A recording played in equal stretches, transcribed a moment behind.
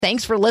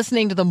Thanks for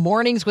listening to the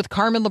Mornings with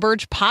Carmen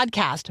LaBerge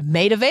podcast,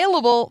 made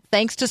available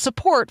thanks to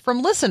support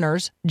from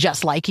listeners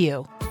just like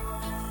you.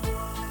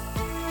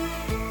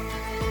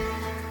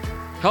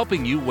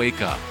 Helping you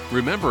wake up,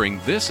 remembering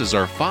this is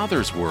our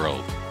Father's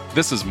world.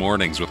 This is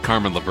Mornings with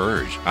Carmen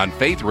LaBerge on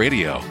Faith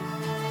Radio.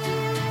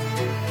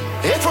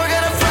 If we're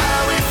gonna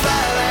fly, we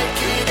fly like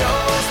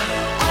eagles,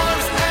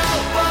 arms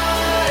out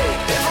wide.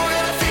 If we're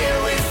gonna fear,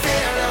 we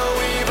fear no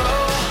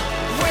evil.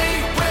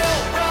 We will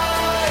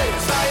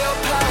rise. By your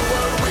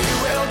power we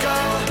will go.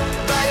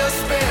 By your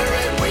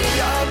spirit we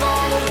are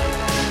bold.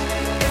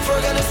 If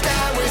we're gonna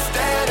stand, we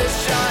stand as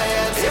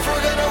giants. If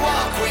we're gonna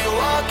walk, we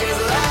walk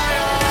as lions.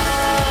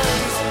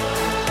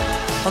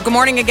 Well, good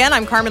morning again.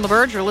 I'm Carmen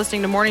LaBerge. You're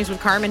listening to Mornings with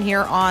Carmen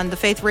here on the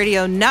Faith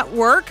Radio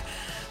Network.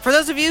 For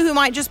those of you who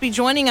might just be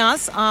joining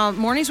us,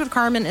 Mornings with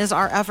Carmen is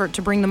our effort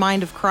to bring the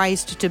mind of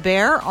Christ to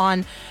bear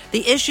on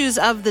the issues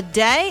of the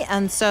day.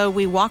 And so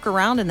we walk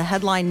around in the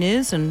headline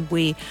news and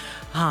we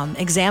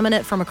examine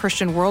it from a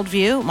Christian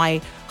worldview.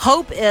 My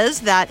hope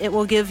is that it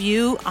will give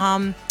you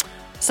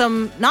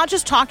some not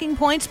just talking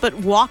points, but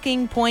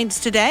walking points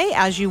today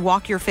as you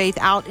walk your faith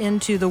out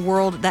into the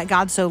world that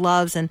God so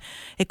loves and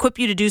equip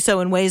you to do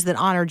so in ways that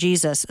honor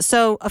Jesus.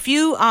 So a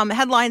few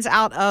headlines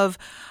out of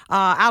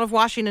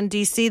Washington,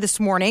 D.C. this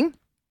morning.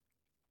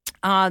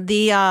 There's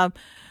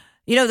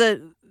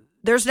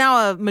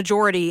now a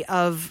majority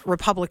of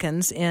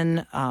Republicans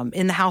in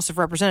the House of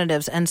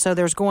Representatives, and so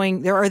there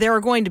are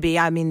going to be,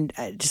 I'm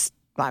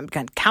kind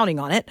of counting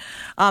on it,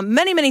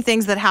 many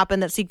things that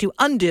happen that seek to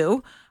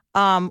undo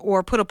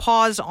or put a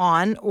pause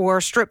on or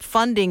strip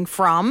funding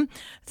from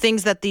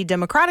things that the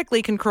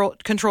democratically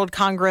controlled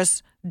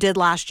Congress did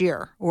last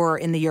year or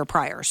in the year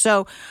prior.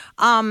 So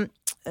the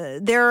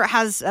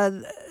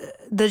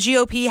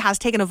GOP has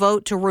taken a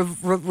vote to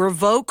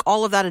revoke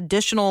all of that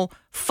additional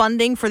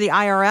funding for the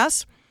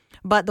IRS,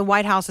 but the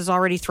White House has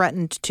already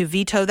threatened to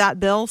veto that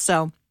bill.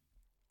 So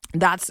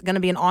that's going to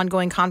be an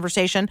ongoing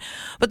conversation.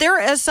 But there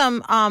is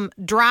some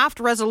draft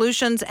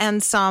resolutions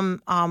and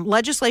some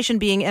legislation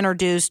being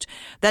introduced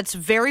that's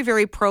very,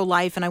 very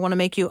pro-life, and I want to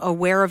make you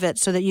aware of it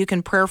so that you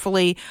can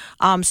prayerfully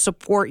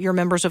support your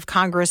members of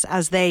Congress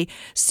as they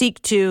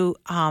seek to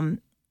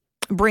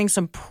bring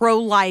some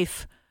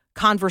pro-life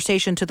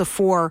conversation to the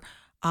fore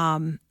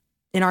in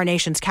our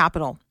nation's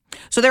capital.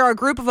 So there are a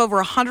group of over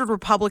 100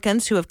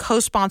 Republicans who have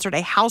co-sponsored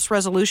a House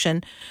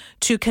resolution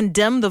to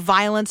condemn the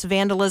violence,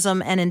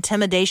 vandalism, and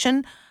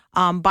intimidation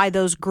by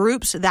those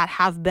groups that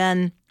have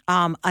been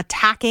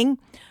attacking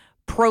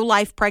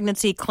pro-life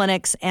pregnancy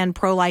clinics and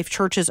pro-life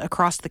churches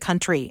across the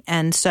country.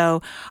 And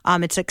so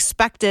it's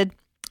expected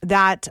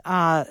that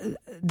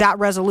that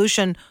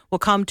resolution will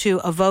come to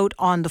a vote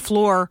on the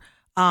floor.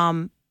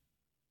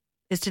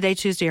 Is today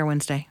Tuesday or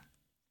Wednesday?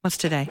 What's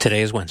today?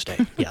 Today is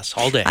Wednesday. Yes,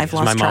 all day, as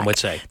my mom would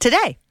say.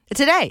 Today.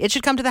 It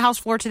should come to the House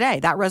floor today,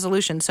 that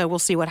resolution. So we'll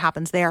see what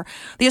happens there.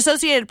 The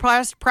Associated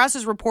Press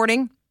is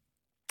reporting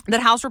that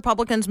House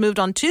Republicans moved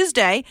on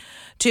Tuesday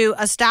to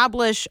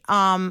establish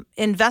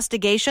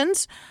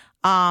investigations.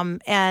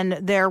 And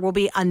there will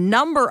be a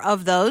number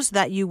of those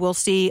that you will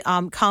see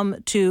come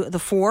to the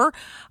fore.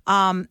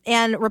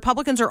 And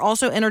Republicans are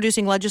also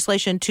introducing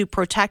legislation to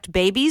protect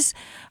babies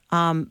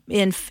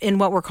in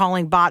what we're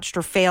calling botched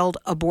or failed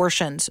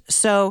abortions.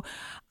 So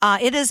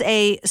it is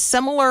a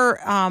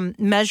similar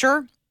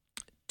measure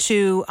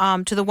to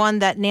the one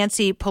that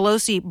Nancy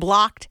Pelosi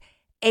blocked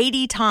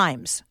 80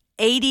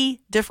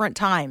 different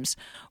times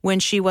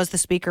when she was the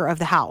Speaker of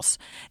the House.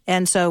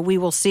 And so we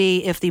will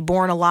see if the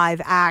Born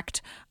Alive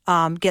Act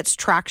gets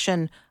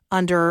traction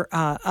under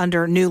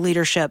new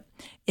leadership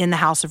in the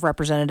House of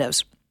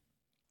Representatives.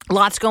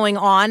 Lots going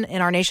on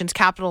in our nation's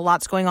capital,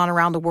 lots going on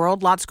around the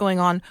world, lots going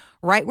on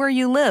right where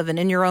you live and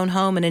in your own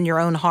home and in your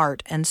own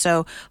heart. And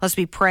so let's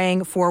be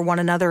praying for one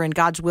another and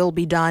God's will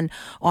be done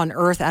on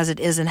earth as it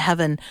is in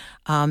heaven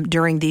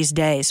during these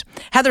days.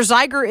 Heather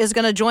Zeiger is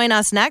going to join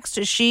us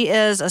next. She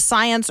is a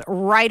science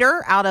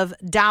writer out of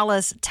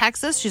Dallas,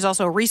 Texas. She's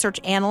also a research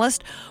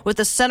analyst with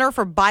the Center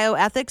for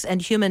Bioethics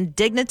and Human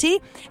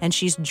Dignity. And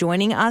she's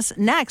joining us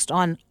next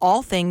on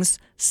All Things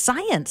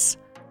Science.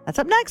 That's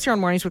up next here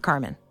on Mornings with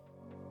Carmen.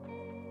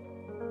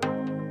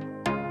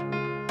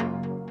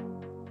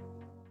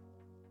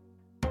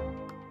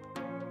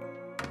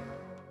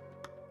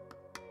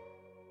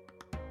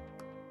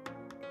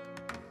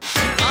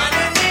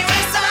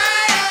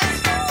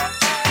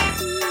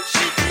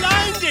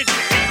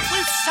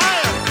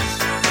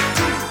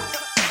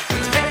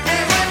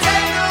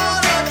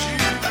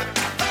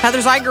 Heather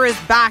Zeiger is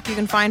back. You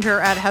can find her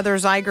at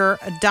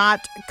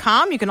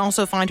heatherzeiger.com. You can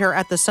also find her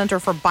at the Center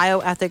for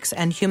Bioethics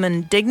and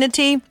Human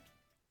Dignity.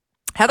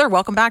 Heather,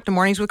 welcome back to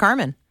Mornings with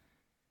Carmen.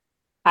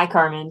 Hi,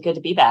 Carmen. Good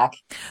to be back.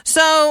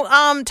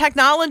 So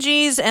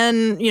technologies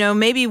and,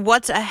 maybe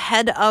what's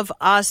ahead of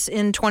us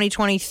in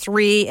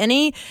 2023,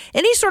 any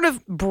sort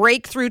of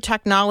breakthrough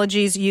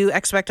technologies you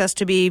expect us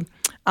to be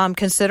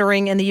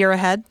considering in the year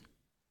ahead?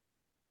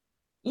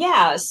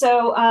 Yeah.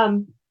 So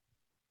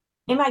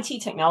MIT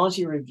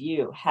Technology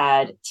Review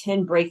had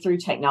 10 breakthrough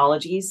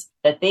technologies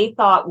that they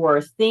thought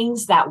were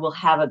things that will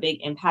have a big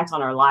impact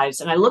on our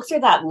lives. And I looked through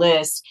that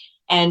list,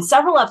 and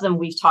several of them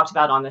we've talked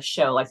about on the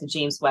show, like the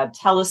James Webb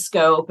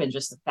Telescope and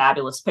just the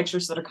fabulous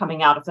pictures that are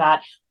coming out of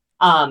that.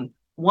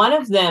 One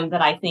of them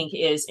that I think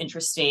is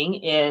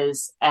interesting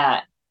is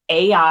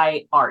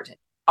AI art.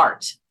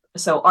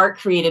 So art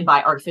created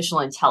by artificial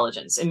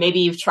intelligence. And maybe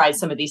you've tried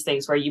some of these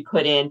things where you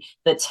put in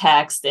the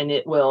text and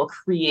it will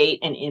create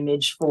an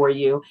image for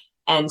you.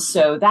 And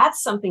so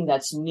that's something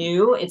that's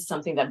new. It's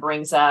something that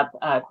brings up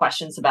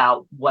questions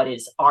about what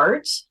is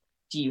art?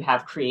 Do you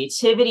have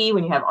creativity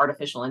when you have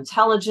artificial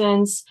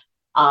intelligence?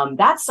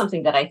 That's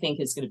something that I think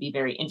is going to be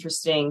very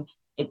interesting.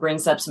 It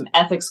brings up some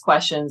ethics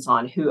questions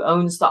on who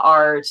owns the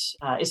art.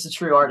 Is the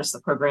true artist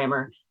the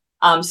programmer?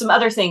 Some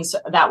other things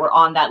that were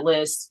on that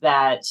list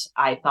that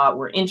I thought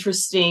were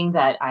interesting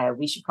that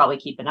we should probably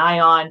keep an eye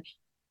on.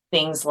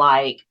 Things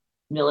like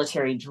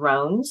military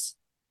drones.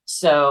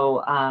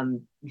 So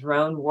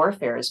drone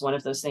warfare is one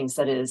of those things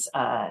that is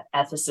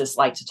ethicists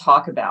like to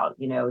talk about.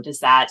 You know, does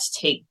that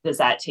take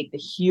the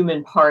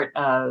human part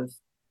of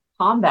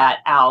combat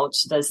out?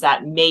 Does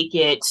that make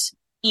it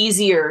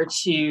easier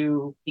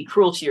to be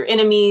cruel to your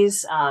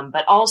enemies?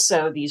 But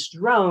also these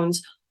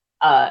drones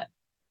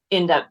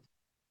end up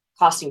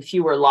costing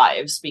fewer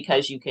lives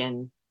because you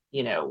can,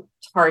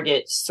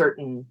 target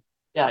certain,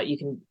 you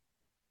can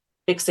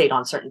fixate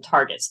on certain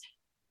targets.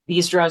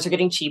 These drones are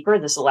getting cheaper.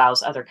 This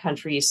allows other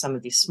countries, some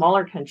of these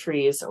smaller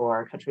countries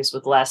or countries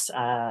with less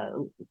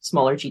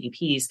smaller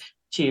GDPs,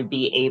 to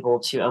be able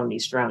to own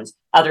these drones.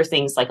 Other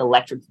things like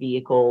electric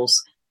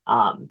vehicles.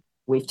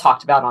 We've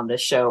talked about on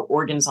this show,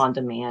 organs on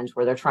demand,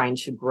 where they're trying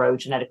to grow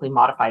genetically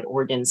modified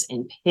organs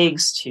in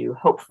pigs to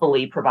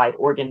hopefully provide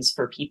organs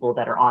for people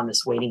that are on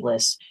this waiting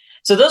list.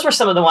 So those were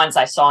some of the ones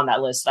I saw on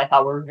that list that I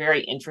thought were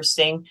very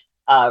interesting,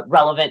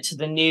 relevant to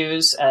the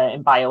news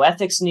and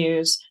bioethics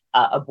news.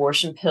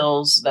 Abortion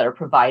pills that are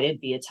provided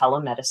via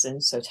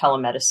telemedicine. So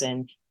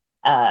telemedicine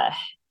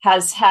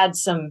has had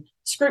some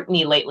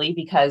scrutiny lately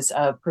because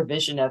of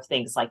provision of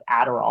things like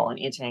Adderall and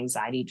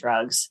anti-anxiety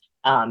drugs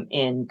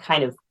in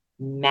kind of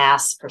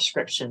mass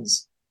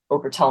prescriptions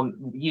over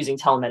using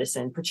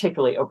telemedicine,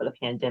 particularly over the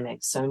pandemic.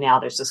 So now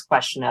there's this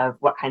question of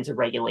what kinds of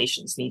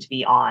regulations need to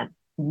be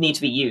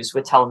used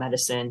with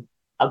telemedicine.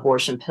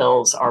 Abortion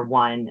pills are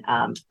one,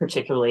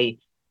 particularly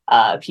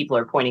people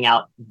are pointing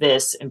out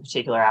this in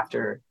particular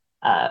after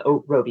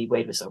Roe v.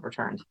 Wade was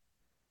overturned.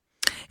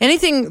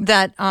 Anything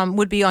that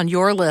would be on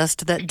your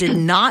list that did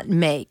not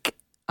make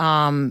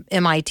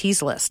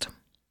MIT's list?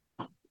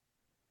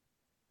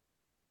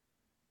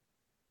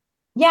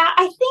 Yeah,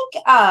 I think,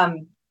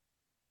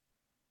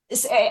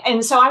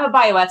 and so I'm a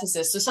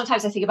bioethicist, so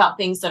sometimes I think about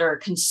things that are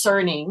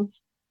concerning.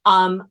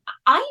 I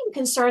am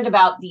concerned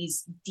about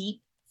these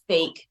deep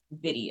fake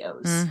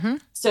videos. Mm-hmm.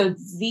 So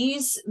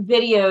these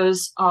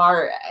videos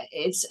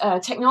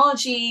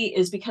technology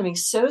is becoming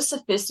so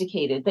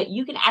sophisticated that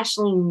you can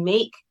actually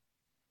make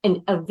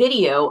a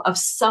video of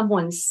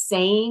someone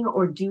saying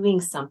or doing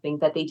something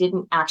that they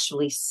didn't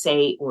actually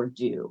say or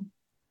do.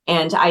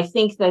 And I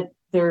think that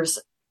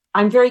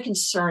I'm very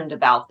concerned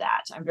about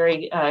that. I'm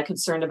very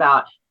concerned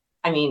about,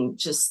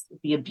 just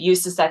the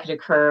abuses that could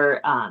occur.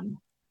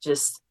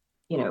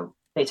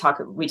 We talk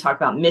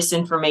about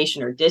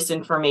misinformation or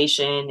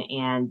disinformation,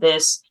 and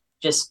this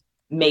just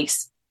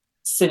makes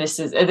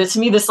cynicism. To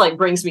me, this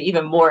makes me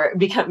even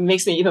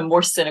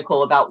more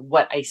cynical about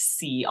what I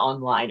see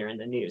online or in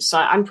the news. So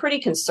I'm pretty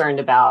concerned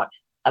about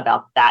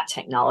that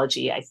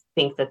technology. I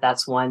think that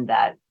that's one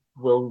that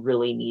will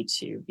really need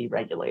to be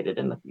regulated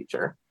in the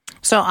future.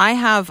 So I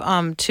have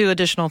two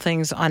additional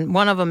things on.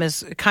 One of them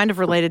is kind of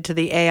related to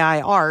the AI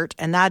art,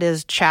 and that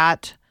is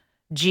Chat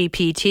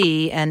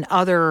GPT and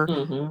other,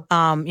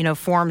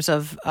 forms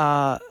of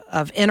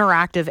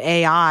interactive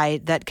AI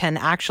that can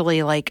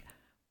actually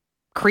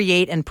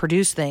create and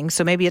produce things.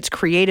 So maybe it's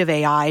creative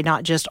AI,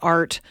 not just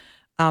art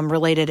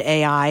related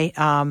AI.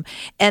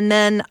 And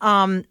then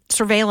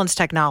surveillance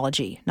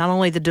technology, not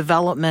only the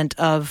development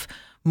of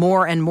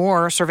more and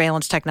more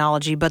surveillance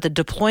technology, but the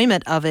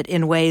deployment of it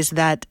in ways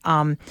that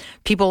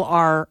people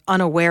are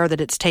unaware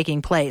that it's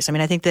taking place.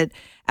 I think that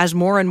as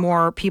more and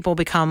more people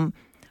become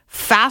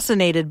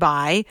fascinated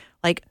by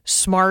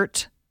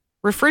smart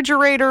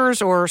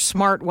refrigerators or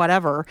smart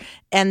whatever,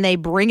 and they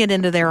bring it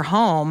into their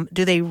home,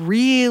 do they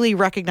really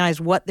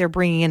recognize what they're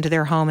bringing into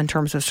their home in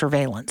terms of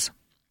surveillance?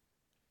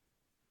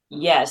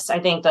 Yes, I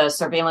think the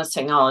surveillance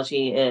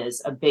technology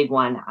is a big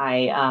one.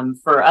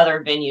 For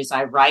other venues,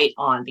 I write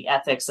on the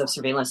ethics of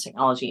surveillance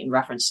technology in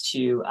reference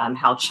to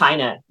how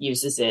China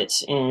uses it,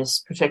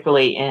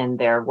 particularly in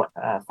their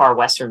far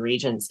western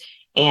regions.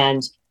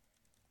 And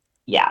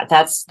yeah,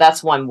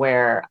 that's one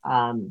where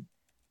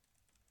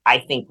I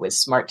think with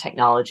smart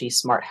technology,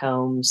 smart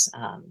homes,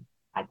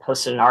 I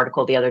posted an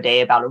article the other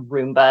day about a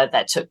Roomba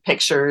that took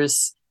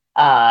pictures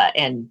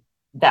and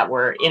that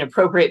were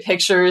inappropriate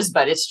pictures,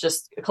 but it's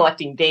just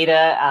collecting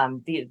data.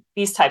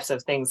 These types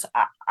of things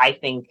I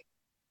think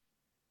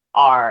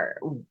are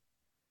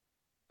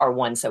are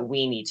ones that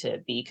we need to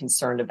be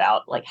concerned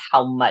about. Like,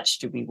 how much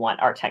do we want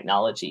our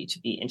technology to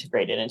be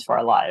integrated into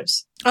our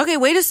lives? Okay,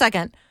 wait a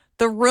second.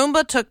 The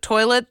Roomba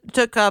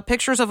took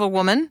pictures of a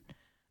woman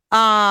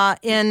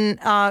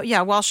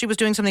while she was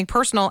doing something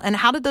personal. And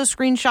how did those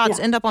screenshots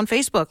end up on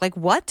Facebook? Like,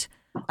 what?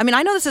 I mean,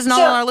 I know this is not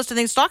on our list of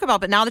things to talk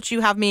about, but now that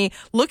you have me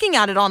looking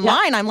at it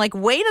online, I'm like,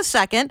 wait a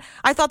second.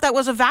 I thought that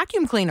was a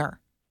vacuum cleaner.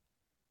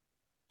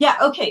 Yeah.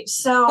 Okay.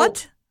 So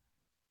what?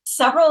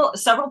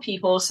 Several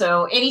people.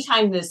 So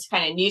anytime this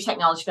kind of new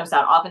technology comes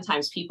out,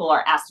 oftentimes people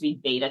are asked to be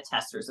beta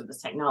testers of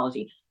this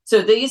technology.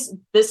 So this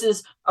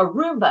is a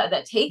Roomba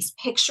that takes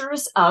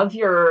pictures of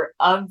your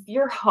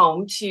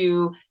home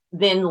to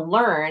then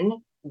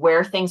learn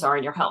where things are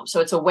in your home. So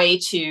it's a way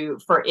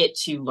for it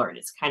to learn.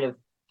 It's kind of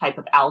type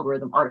of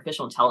algorithm,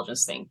 artificial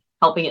intelligence thing,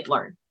 helping it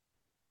learn.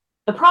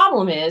 The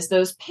problem is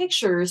those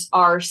pictures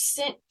are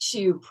sent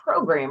to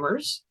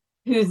programmers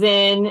who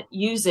then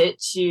use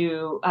it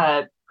to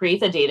create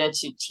the data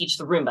to teach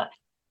the Roomba.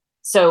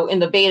 So in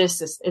the beta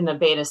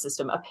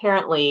system,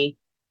 apparently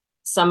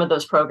some of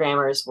those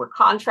programmers were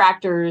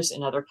contractors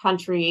in other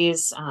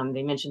countries.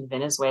 They mentioned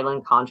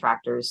Venezuelan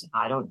contractors.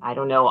 I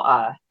don't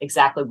know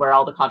exactly where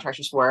all the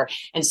contractors were.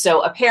 And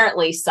so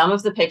apparently some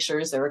of the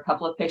pictures, there were a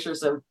couple of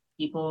pictures of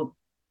people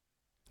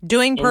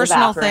doing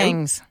personal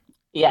things.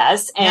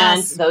 Yes.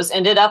 And those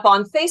ended up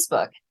on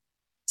Facebook.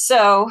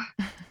 So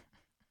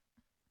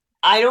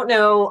I don't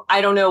know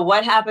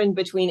what happened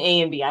between A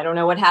and B. I don't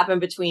know what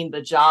happened between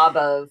the job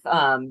of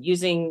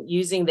using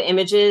the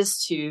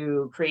images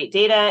to create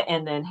data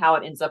and then how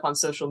it ends up on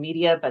social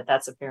media, but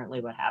that's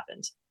apparently what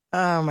happened.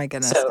 Oh my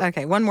goodness. So,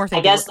 okay, one more thing.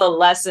 I guess the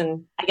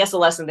lesson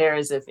there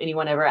is if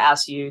anyone ever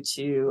asks you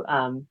to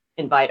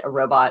invite a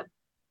robot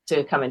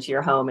to come into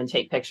your home and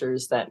take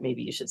pictures, that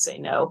maybe you should say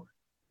no.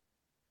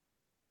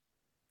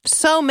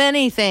 So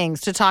many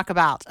things to talk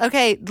about.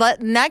 Okay,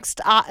 next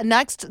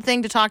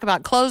thing to talk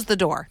about, close the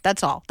door.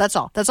 That's all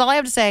I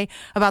have to say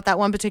about that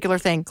one particular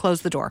thing.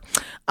 Close the door.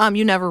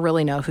 You never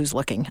really know who's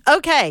looking.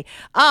 Okay,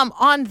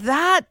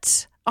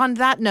 on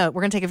that note,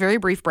 we're going to take a very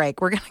brief break.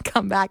 We're going to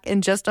come back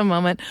in just a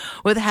moment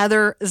with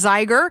Heather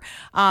Zeiger.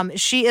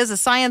 She is a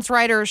science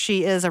writer.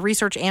 She is a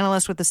research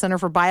analyst with the Center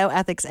for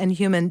Bioethics and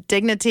Human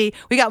Dignity.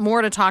 We got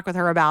more to talk with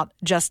her about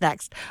just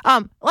next,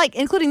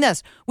 including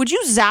this. Would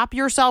you zap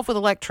yourself with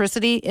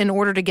electricity in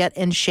order to get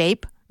in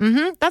shape?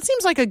 That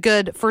seems like a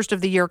good first of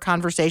the year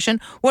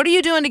conversation. What are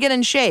you doing to get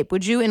in shape?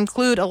 Would you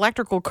include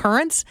electrical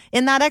currents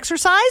in that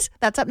exercise?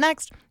 That's up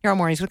next. You're on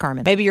Mornings with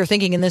Carmen. Maybe you're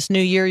thinking in this new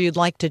year you'd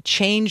like to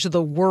change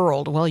the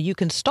world. Well, you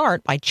can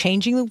start by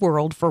changing the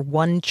world for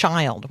one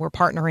child. We're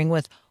partnering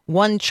with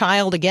One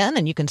Child again,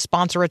 and you can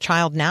sponsor a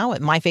child now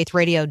at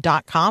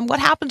myfaithradio.com. What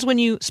happens when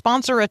you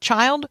sponsor a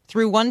child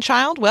through One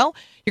Child? Well,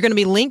 you're going to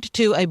be linked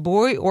to a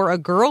boy or a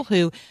girl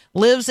who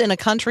lives in a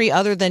country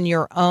other than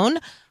your own.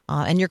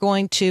 And you're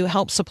going to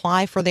help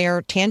supply for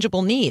their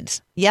tangible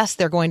needs. Yes,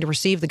 they're going to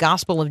receive the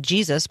gospel of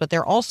Jesus, but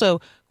they're also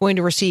going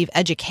to receive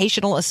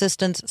educational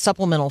assistance,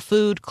 supplemental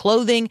food,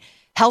 clothing,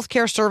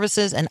 healthcare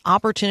services, and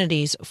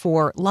opportunities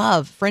for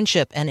love,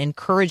 friendship, and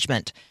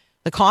encouragement.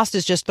 The cost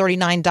is just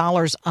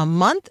 $39 a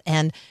month,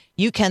 and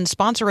you can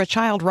sponsor a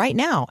child right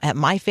now at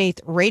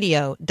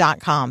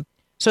myfaithradio.com.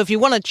 So if you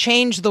want to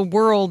change the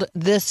world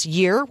this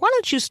year, why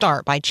don't you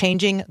start by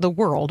changing the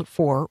world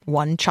for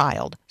one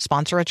child?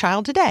 Sponsor a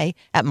child today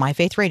at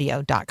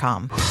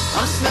myfaithradio.com.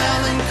 I'm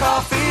smelling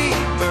coffee,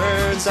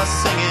 birds are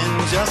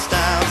singing just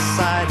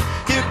outside.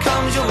 Here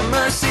comes your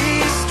mercy,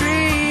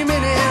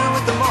 streaming in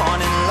with the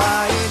morning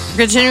light.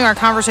 We're continuing our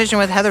conversation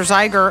with Heather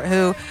Zeiger,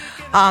 who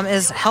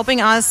is helping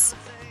us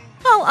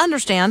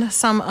understand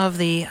some of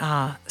the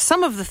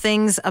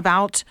things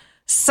about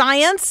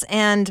science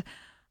and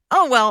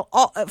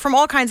from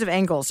all kinds of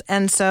angles.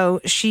 And so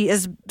she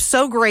is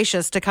so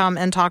gracious to come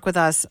and talk with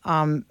us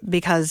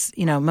because,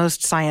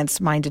 most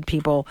science-minded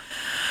people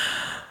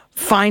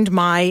find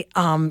my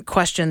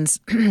questions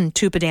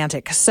too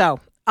pedantic.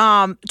 So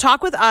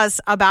talk with us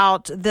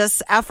about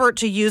this effort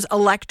to use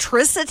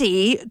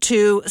electricity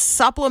to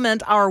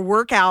supplement our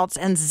workouts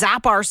and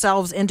zap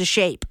ourselves into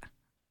shape.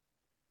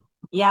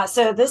 Yeah,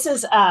 so this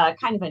is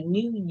kind of a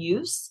new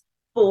use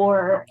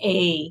for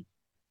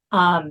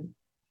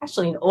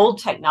actually an old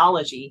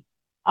technology.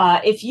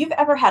 If you've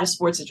ever had a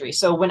sports injury,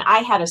 so when I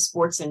had a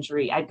sports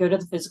injury, I'd go to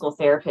the physical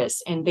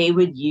therapist and they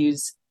would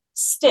use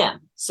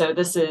STEM. So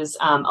this is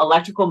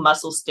electrical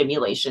muscle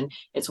stimulation.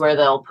 It's where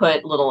they'll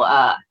put little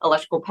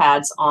electrical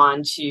pads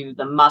onto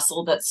the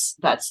muscle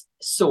that's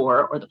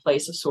sore or the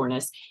place of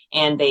soreness,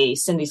 and they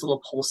send these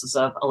little pulses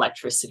of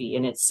electricity,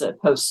 and it's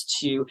supposed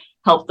to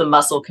help the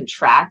muscle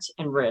contract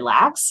and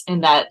relax,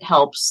 and that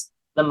helps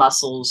the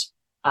muscles.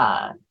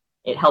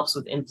 It helps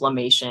with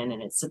inflammation,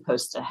 and it's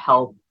supposed to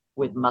help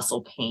with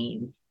muscle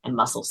pain and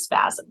muscle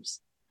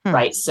spasms,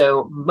 right?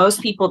 So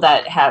most people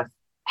that have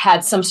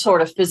had some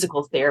sort of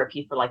physical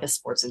therapy for like a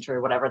sports injury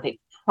or whatever, they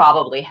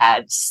probably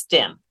had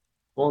STEM.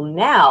 Well,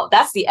 now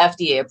that's the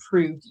FDA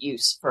approved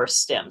use for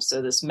STEM.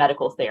 So this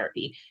medical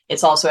therapy.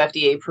 It's also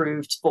FDA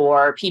approved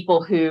for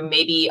people who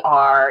maybe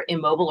are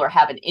immobile or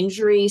have an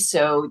injury.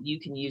 So you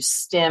can use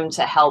STEM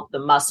to help the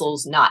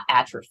muscles not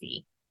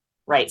atrophy,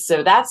 right?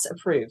 So that's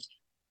approved.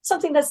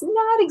 Something that's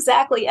not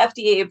exactly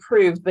FDA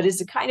approved, but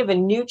is a kind of a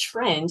new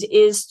trend,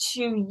 is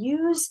to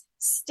use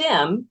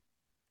STEM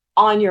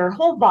on your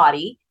whole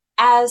body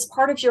as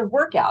part of your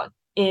workout.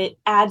 It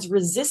adds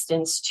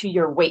resistance to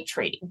your weight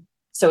training.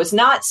 So it's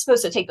not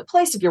supposed to take the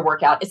place of your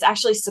workout. It's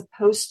actually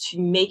supposed to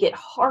make it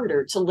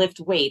harder to lift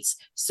weights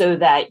so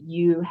that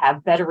you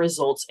have better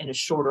results in a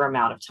shorter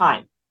amount of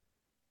time.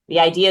 The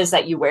idea is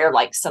that you wear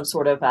like some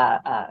sort of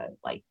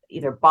like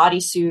either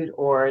bodysuit,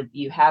 or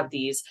you have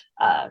these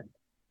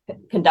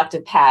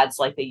conductive pads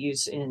like they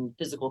use in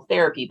physical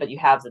therapy, but you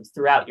have them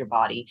throughout your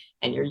body,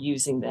 and you're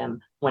using them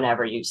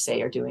whenever you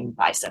say are doing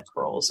bicep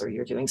curls or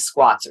you're doing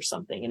squats or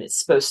something. And it's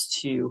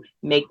supposed to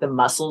make the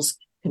muscles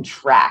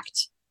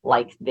contract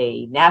like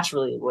they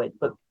naturally would,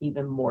 but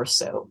even more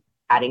so,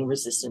 adding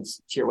resistance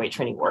to your weight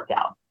training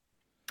workout.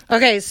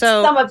 Okay,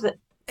 so some of the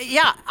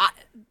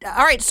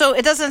all right. So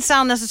it doesn't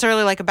sound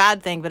necessarily like a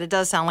bad thing, but it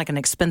does sound like an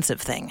expensive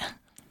thing.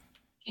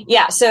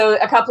 Yeah, so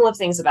a couple of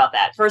things about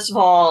that. First of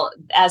all,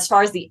 as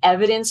far as the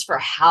evidence for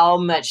how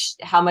much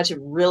it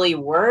really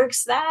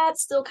works,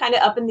 that's still kind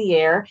of up in the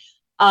air.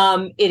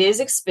 It is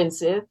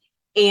expensive,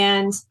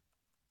 and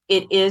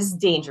it is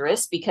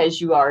dangerous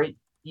because you are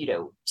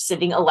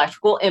sending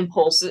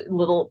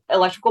little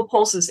electrical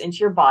pulses into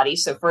your body.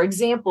 So for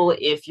example,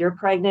 if you're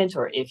pregnant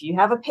or if you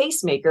have a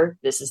pacemaker,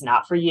 this is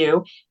not for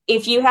you.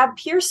 If you have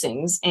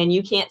piercings and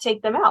you can't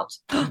take them out,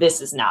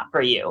 this is not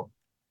for you.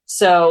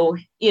 So,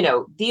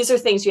 these are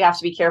things you have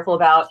to be careful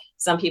about.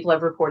 Some people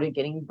have reported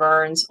getting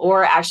burns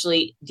or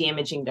actually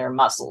damaging their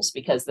muscles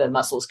because the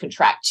muscles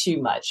contract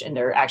too much and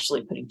they're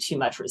actually putting too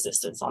much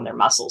resistance on their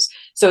muscles.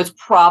 So it's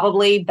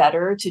probably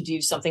better to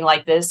do something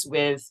like this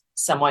with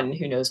someone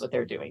who knows what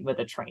they're doing, with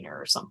a trainer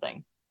or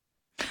something.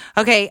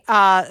 Okay,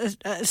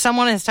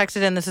 someone has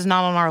texted in, this is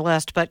not on our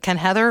list, but can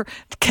Heather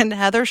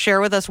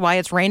share with us why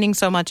it's raining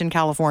so much in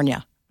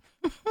California?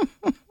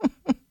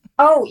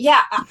 Oh, yeah.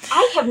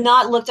 I have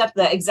not looked up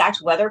the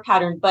exact weather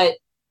pattern, but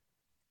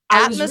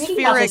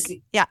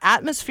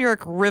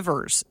atmospheric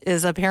rivers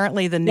is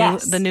apparently the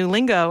new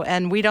lingo,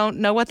 and we don't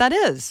know what that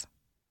is.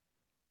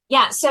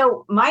 Yeah,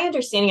 so my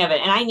understanding of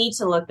it, and I need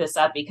to look this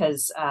up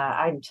because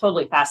I'm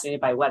totally fascinated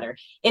by weather.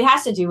 It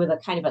has to do with a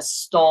kind of a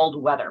stalled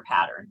weather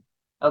pattern.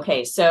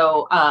 Okay,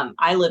 so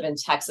I live in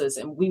Texas,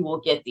 and we will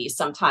get these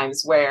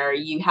sometimes where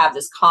you have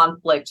this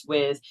conflict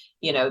with,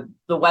 the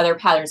weather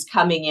patterns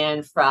coming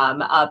in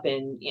from up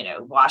in,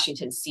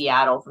 Washington,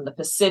 Seattle, from the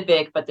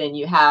Pacific, but then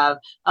you have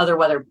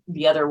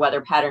the other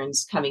weather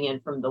patterns coming in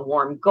from the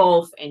warm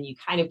Gulf, and you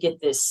kind of get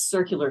this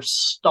circular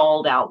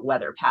stalled out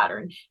weather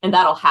pattern. And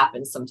that'll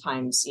happen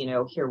sometimes,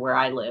 here where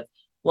I live.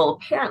 Well,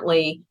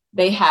 apparently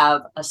they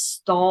have a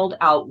stalled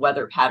out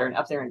weather pattern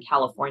up there in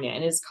California,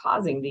 and is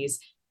causing this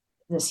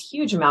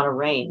huge amount of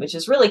rain, which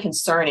is really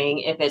concerning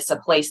if it's a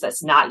place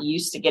that's not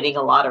used to getting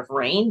a lot of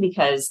rain,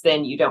 because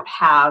then you don't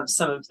have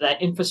some of that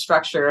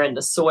infrastructure and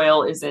the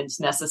soil isn't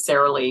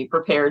necessarily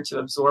prepared to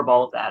absorb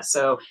all of that.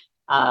 So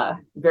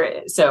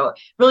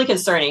really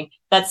concerning.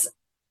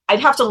 I'd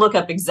have to look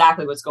up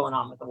exactly what's going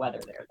on with the weather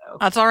there, though.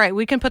 That's all right.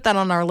 We can put that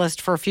on our list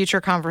for future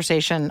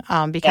conversation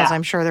because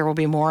I'm sure there will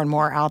be more and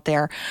more out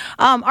there.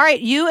 All right.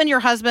 You and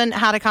your husband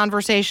had a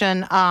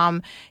conversation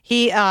about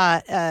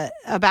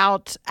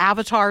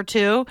Avatar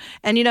 2.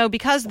 And,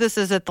 because this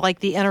is at like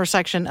the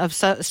intersection of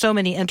so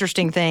many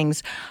interesting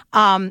things,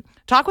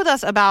 talk with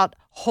us about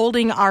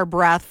holding our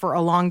breath for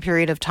a long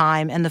period of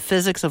time and the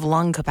physics of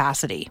lung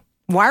capacity.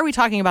 Why are we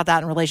talking about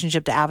that in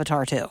relationship to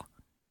Avatar 2?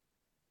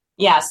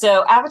 Yeah,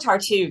 so Avatar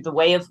 2, The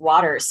Way of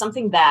Water,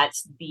 something that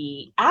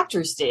the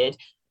actors did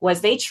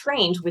was they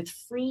trained with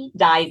free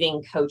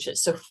diving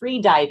coaches. So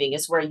free diving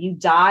is where you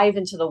dive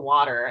into the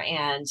water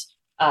and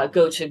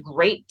go to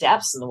great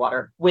depths in the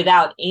water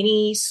without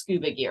any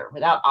scuba gear,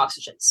 without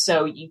oxygen.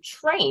 So you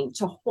train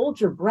to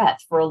hold your breath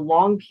for a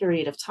long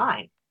period of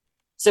time.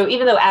 So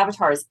even though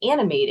Avatar is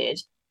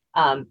animated,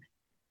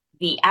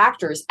 the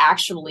actors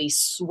actually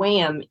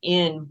swam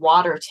in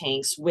water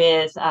tanks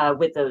with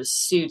those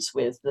suits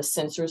with the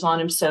sensors on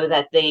them so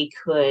that they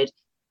could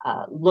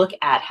look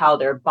at how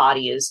their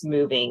body is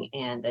moving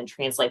and then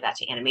translate that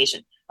to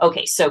animation.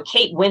 Okay, so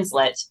Kate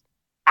Winslet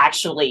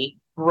actually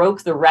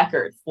broke the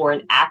record for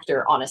an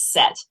actor on a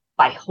set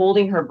by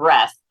holding her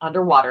breath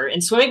underwater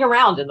and swimming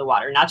around in the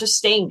water, not just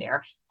staying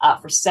there,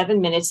 for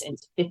 7 minutes and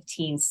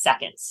 15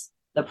 seconds.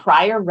 The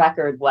prior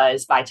record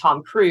was by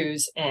Tom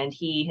Cruise, and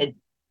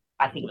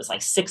I think it was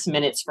like 6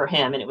 minutes for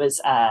him. And it was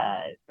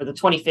for the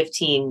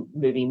 2015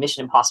 movie,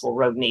 Mission Impossible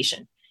Rogue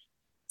Nation.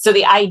 So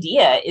the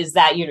idea is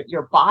that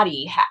your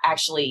body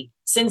actually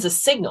sends a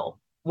signal.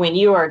 When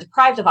you are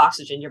deprived of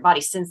oxygen, your body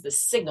sends this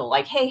signal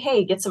like,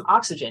 hey, get some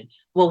oxygen.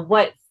 Well,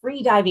 what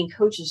free diving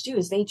coaches do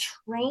is they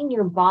train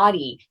your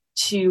body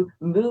to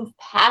move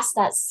past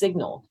that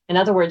signal. In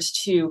other words,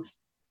 to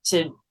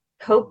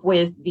cope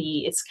with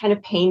it's kind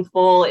of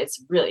painful.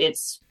 It's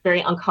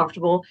very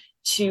uncomfortable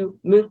to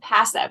move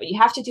past that, but you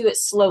have to do it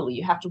slowly.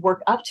 You have to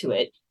work up to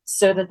it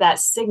so that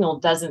signal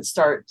doesn't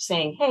start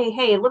saying,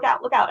 hey, look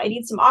out, I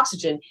need some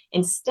oxygen.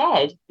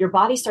 Instead, your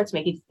body starts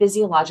making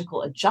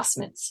physiological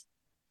adjustments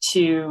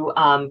to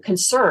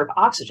conserve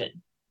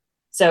oxygen.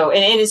 So,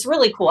 and it's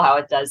really cool how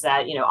it does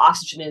that.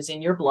 Oxygen is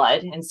in your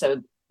blood. And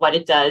so what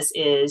it does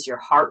is your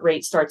heart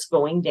rate starts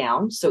going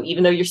down. So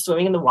even though you're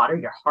swimming in the water,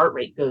 your heart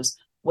rate goes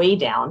way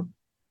down.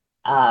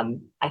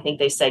 I think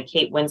they said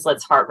Kate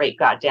Winslet's heart rate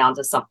got down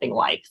to something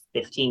like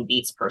 15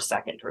 beats per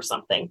second or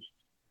something.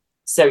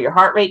 So your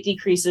heart rate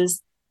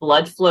decreases,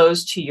 blood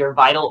flows to your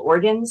vital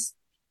organs,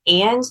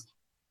 and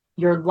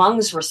your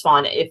lungs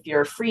respond. If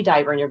you're a free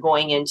diver and you're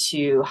going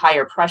into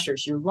higher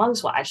pressures, your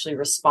lungs will actually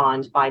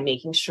respond by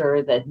making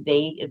sure that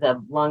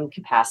the lung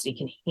capacity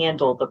can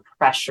handle the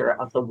pressure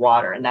of the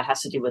water. And that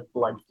has to do with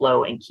blood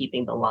flow and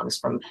keeping the lungs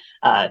from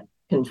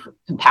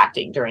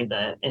compacting during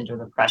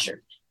the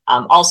pressure.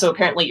 Also,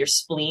 apparently your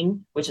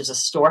spleen, which is a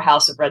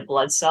storehouse of red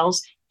blood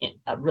cells,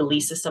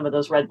 releases some of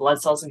those red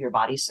blood cells in your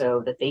body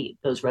so that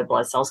those red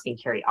blood cells can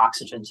carry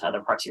oxygen to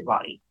other parts of your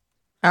body.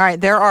 All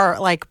right. There are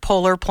like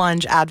polar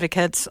plunge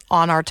advocates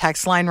on our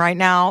text line right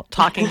now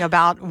talking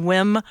about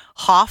Wim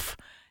Hof.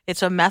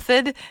 It's a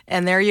method,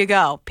 and there you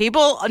go.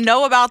 People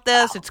know about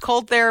this. It's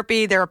cold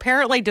therapy. They're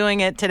apparently doing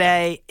it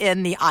today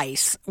in the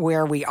ice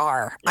where we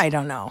are. I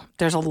don't know.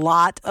 There's a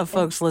lot of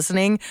folks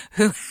listening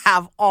who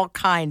have all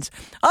kinds.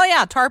 Oh,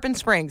 yeah, Tarpon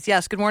Springs.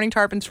 Yes, good morning,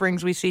 Tarpon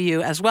Springs. We see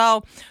you as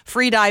well.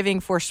 Free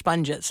diving for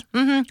sponges.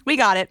 We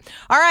got it.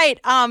 All right,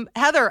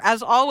 Heather,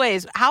 as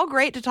always, how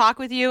great to talk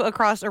with you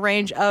across a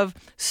range of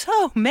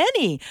so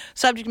many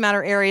subject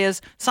matter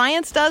areas.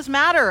 Science does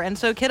matter, and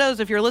so kiddos,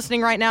 if you're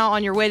listening right now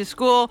on your way to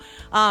school,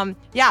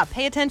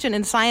 pay attention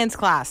in science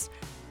class.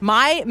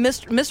 My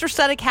Mr.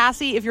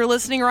 Sedekassi, if you're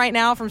listening right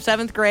now from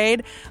 7th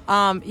grade,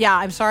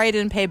 I'm sorry I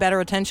didn't pay better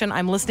attention.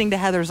 I'm listening to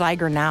Heather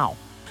Zeiger now.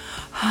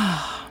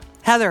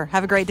 Heather,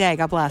 have a great day.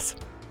 God bless.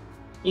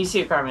 You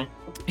too, Carmen.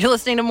 You're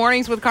listening to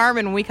Mornings with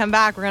Carmen. When we come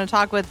back, we're going to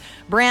talk with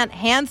Brant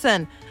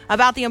Hansen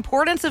about the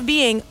importance of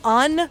being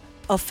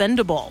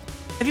unoffendable.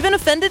 Have you been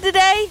offended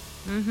today?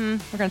 We're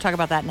going to talk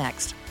about that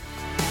next.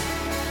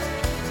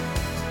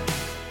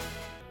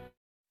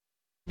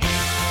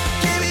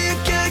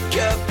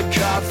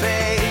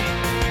 Coffee.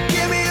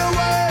 Give me a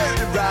word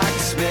that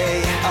rocks me.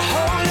 A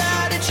whole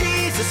lot of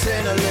Jesus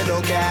and a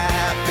little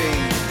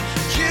caffeine.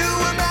 You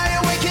and my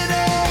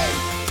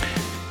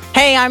awakening.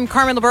 Hey, I'm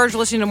Carmen LaBerge,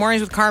 listening to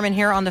Mornings with Carmen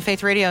here on the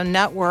Faith Radio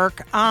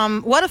Network.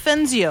 What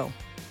offends you?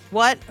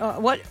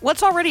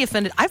 What's already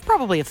offended? I've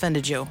probably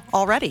offended you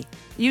already.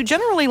 You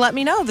generally let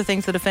me know the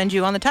things that offend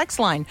you on the text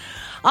line.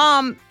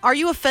 Are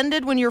you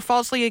offended when you're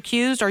falsely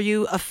accused? Are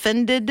you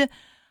offended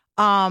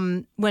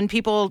when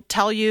people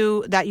tell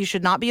you that you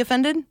should not be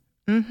offended?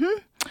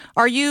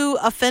 Are you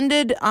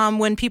offended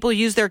when people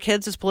use their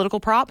kids as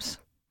political props?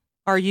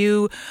 Are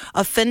you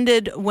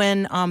offended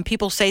when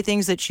people say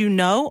things that you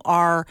know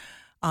are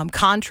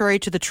contrary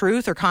to the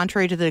truth or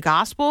contrary to the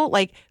gospel?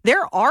 Like,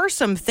 there are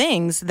some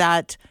things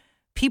that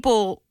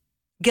people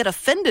get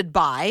offended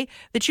by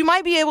that you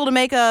might be able to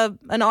make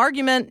an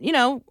argument,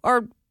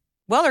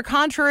 they're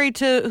contrary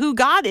to who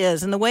God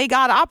is and the way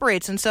God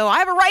operates. And so I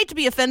have a right to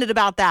be offended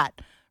about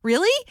that.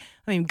 Really?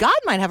 I mean, God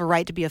might have a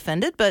right to be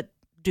offended, but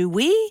do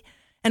we?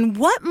 And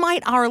what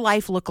might our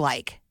life look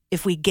like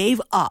if we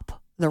gave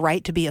up the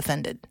right to be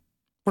offended?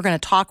 We're going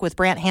to talk with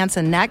Brant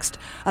Hansen next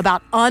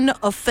about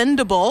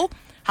unoffendable,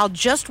 how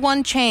just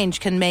one change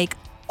can make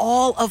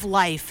all of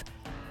life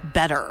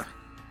better.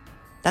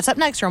 That's up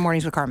next here on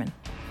Mornings with Carmen.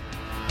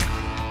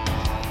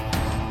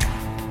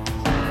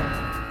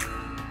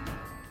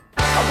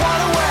 I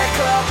wanna wake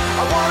up,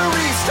 I wanna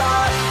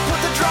restart,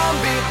 put the drum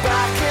beat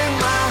back in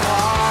my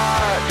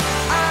heart.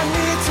 I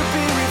need to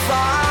be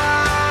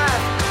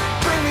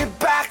revived, bring me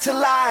back to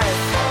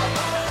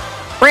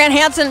life. Brant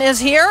Hansen is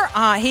here.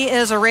 He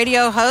is a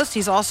radio host.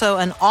 He's also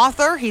an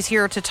author. He's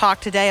here to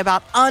talk today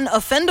about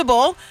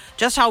Unoffendable,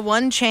 just how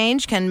one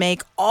change can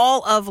make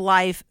all of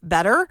life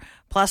better,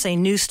 plus a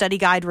new study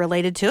guide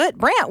related to it.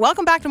 Brant,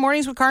 welcome back to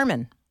Mornings with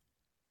Carmen.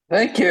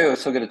 Thank you.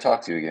 So good to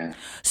talk to you again.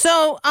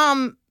 So,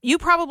 you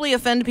probably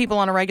offend people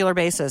on a regular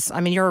basis.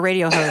 I mean, you're a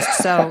radio host,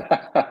 so.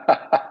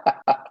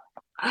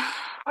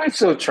 I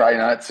so try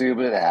not to,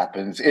 but it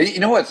happens. You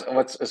know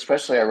what's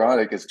especially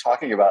ironic is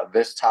talking about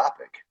this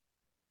topic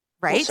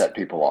will set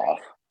people off.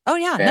 Oh,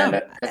 yeah,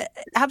 and,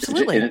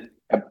 absolutely.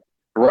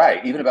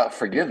 Right, even about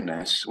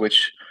forgiveness,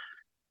 which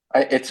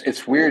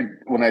it's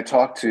weird when I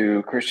talk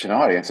to Christian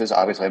audiences.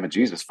 Obviously, I'm a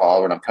Jesus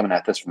follower, and I'm coming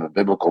at this from a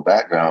biblical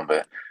background,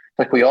 but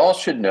like we all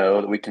should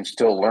know that we can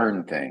still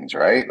learn things,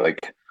 right?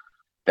 Like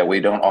that we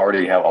don't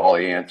already have all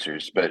the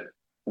answers. But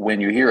when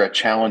you hear a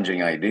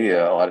challenging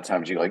idea, a lot of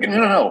times you're like,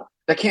 no,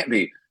 that can't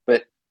be.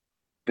 But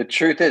the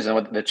truth is, and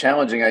what the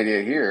challenging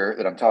idea here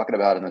that I'm talking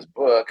about in this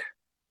book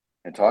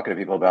and talking to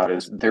people about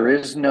is there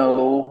is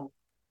no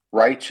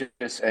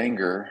righteous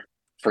anger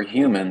for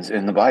humans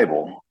in the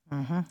Bible.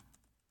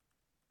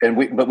 and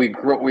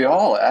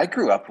I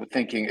grew up with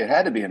thinking it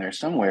had to be in there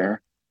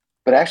somewhere.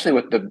 But actually,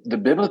 what the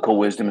biblical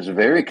wisdom is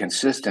very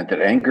consistent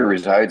that anger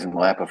resides in the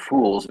lap of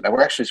fools, and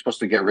we're actually supposed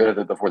to get rid of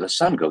it before the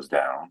sun goes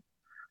down.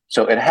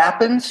 So it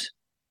happens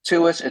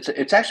to us.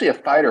 It's actually a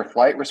fight or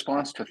flight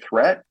response to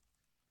threat,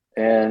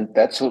 and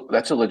that's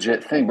a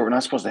legit thing. But we're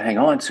not supposed to hang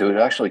on to it.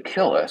 It'll actually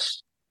kill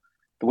us.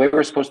 The way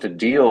we're supposed to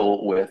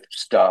deal with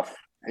stuff,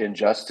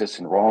 injustice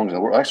and wrongs,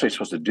 and we're actually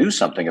supposed to do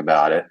something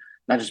about it,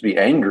 not just be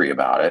angry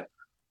about it.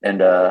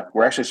 And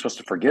we're actually supposed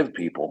to forgive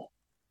people.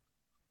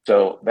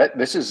 So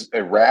this is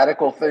a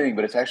radical thing,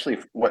 but it's actually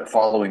what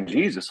following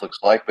Jesus looks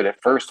like. But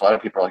at first, a lot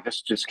of people are like,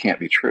 this just can't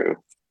be true.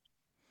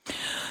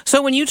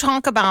 So when you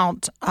talk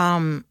about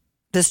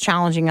this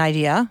challenging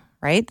idea,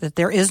 right, that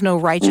there is no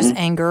righteous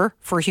anger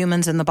for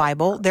humans in the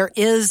Bible,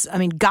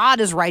 God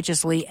is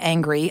righteously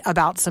angry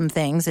about some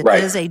things. It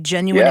is a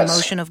genuine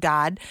emotion of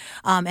God.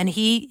 And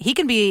he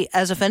can be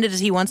as offended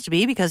as he wants to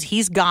be because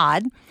he's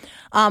God.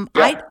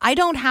 I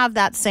don't have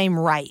that same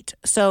right.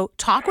 So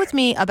talk with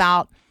me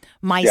about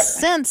my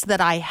sense that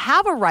I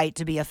have a right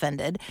to be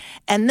offended,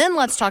 and then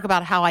let's talk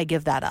about how I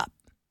give that up.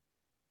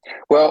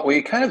 Well,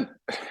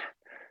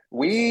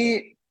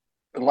 we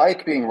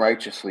like being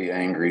righteously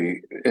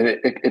angry.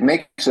 It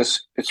makes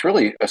us, it's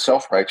really a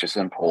self-righteous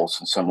impulse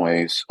in some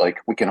ways. Like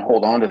we can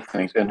hold on to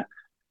things. And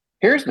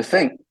here's the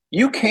thing,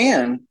 you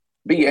can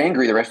be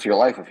angry the rest of your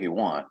life if you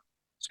want.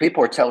 So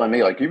people are telling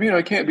me like, you mean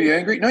I can't be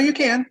angry? No, you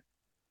can.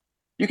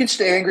 You can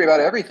stay angry about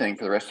everything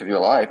for the rest of your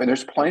life, and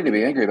there's plenty to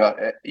be angry about.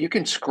 You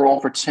can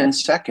scroll for 10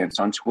 seconds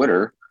on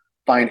Twitter,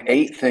 find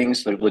 8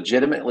 things that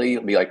legitimately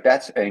be like,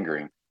 that's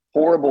angering.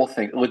 Horrible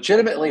things,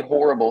 legitimately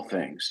horrible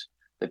things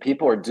that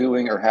people are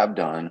doing or have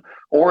done,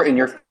 or in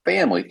your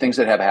family, things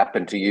that have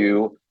happened to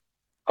you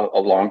a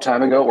long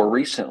time ago or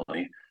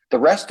recently. The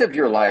rest of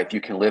your life,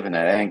 you can live in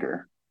that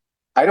anger.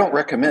 I don't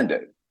recommend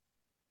it.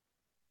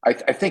 I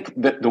think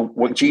that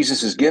what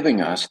Jesus is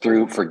giving us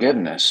through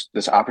forgiveness,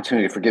 this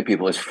opportunity to forgive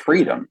people, is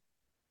freedom.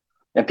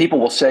 And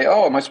people will say,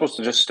 oh, am I supposed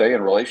to just stay in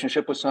a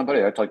relationship with somebody?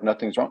 Act like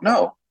nothing's wrong.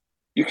 No,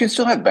 you can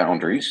still have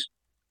boundaries.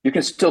 You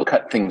can still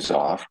cut things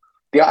off.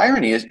 The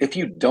irony is, if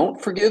you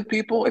don't forgive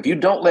people, if you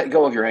don't let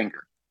go of your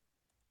anger,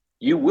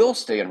 you will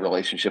stay in a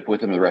relationship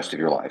with them the rest of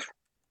your life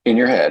in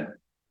your head.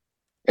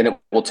 And it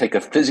will take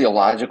a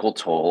physiological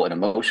toll, an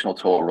emotional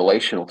toll, a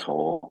relational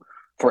toll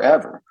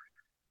forever.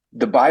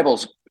 The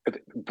Bible's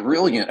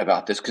brilliant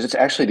about this because it's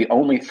actually the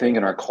only thing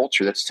in our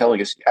culture that's telling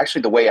us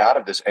actually the way out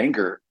of this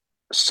anger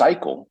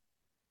cycle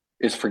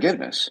is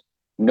forgiveness.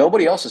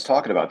 Nobody else is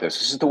talking about this.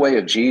 This is the way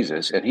of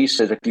Jesus. And he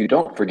says, if you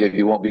don't forgive,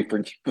 you won't be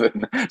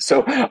forgiven.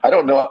 So I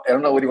don't know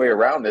any way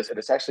around this. And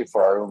it's actually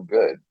for our own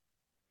good.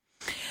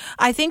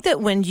 I think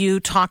that when you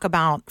talk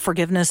about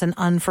forgiveness and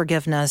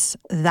unforgiveness,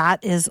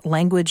 that is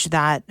language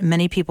that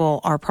many people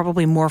are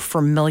probably more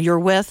familiar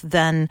with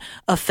than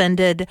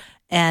offended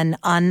and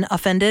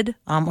unoffended,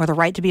 or the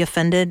right to be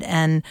offended.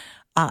 And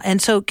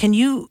so can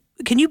you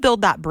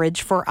build that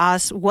bridge for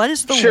us? What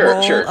is the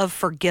role of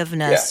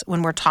forgiveness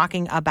when we're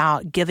talking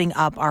about giving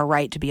up our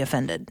right to be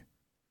offended?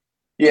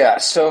 Yeah,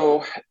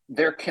 so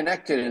they're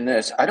connected in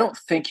this. I don't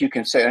think you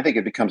can say, I think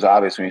it becomes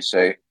obvious when you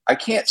say, I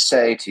can't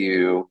say to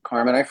you,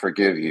 Carmen, I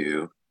forgive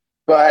you,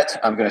 but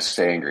I'm going to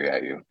stay angry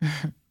at you.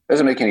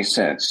 Doesn't make any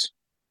sense.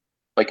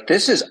 Like,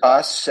 this is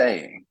us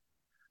saying,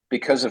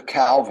 because of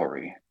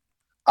Calvary,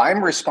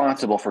 I'm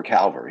responsible for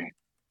Calvary.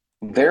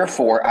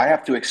 Therefore, I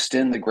have to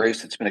extend the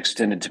grace that's been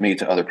extended to me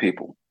to other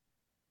people.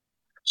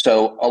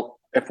 So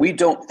if we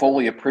don't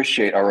fully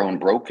appreciate our own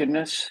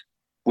brokenness,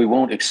 we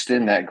won't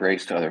extend that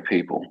grace to other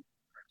people.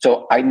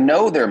 So I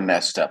know they're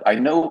messed up. I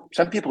know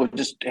some people have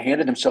just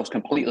handed themselves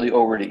completely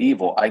over to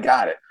evil. I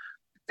got it.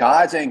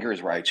 God's anger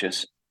is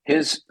righteous.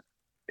 His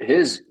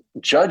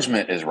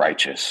judgment is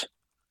righteous,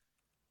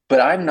 but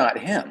I'm not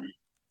him.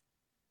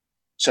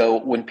 So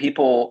when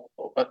people,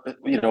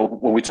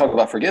 when we talk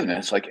about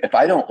forgiveness, like if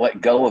I don't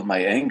let go of my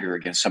anger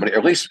against somebody, or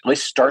at least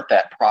start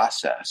that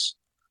process,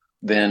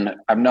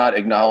 then I'm not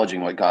acknowledging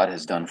what God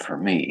has done for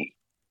me.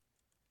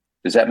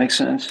 Does that make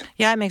sense?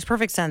 Yeah, it makes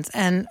perfect sense.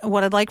 And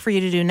what I'd like for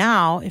you to do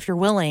now, if you're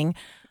willing,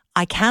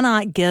 I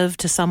cannot give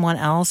to someone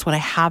else what I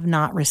have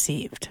not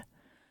received.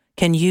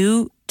 Can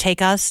you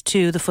take us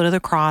to the foot of the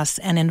cross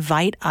and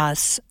invite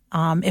us,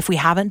 if we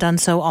haven't done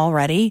so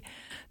already,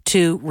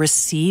 to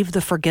receive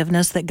the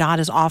forgiveness that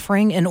God is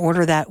offering in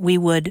order that we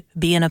would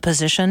be in a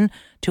position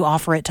to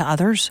offer it to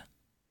others?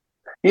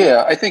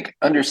 Yeah, I think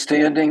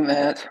understanding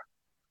that,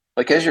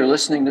 like as you're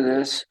listening to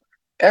this,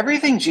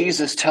 everything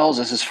Jesus tells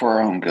us is for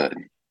our own good.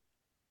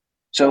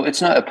 So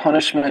it's not a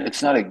punishment,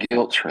 it's not a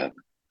guilt trip.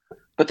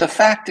 But the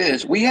fact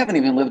is, we haven't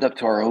even lived up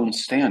to our own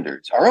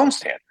standards.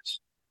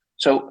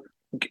 So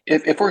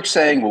if we're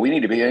saying, well, we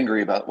need to be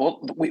angry about,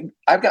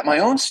 I've got my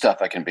own stuff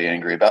I can be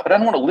angry about, but I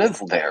don't want to live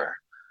there.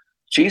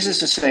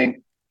 Jesus is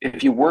saying,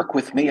 if you work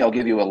with me, I'll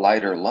give you a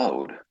lighter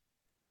load.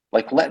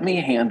 Like, let me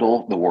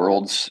handle the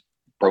world's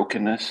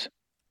brokenness.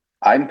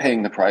 I'm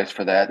paying the price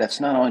for that.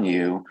 That's not on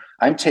you.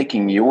 I'm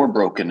taking your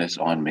brokenness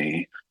on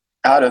me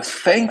out of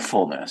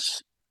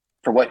thankfulness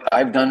for what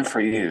I've done for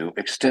you,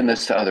 extend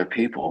this to other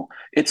people.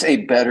 It's a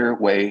better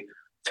way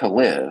to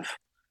live.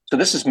 So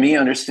this is me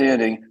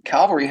understanding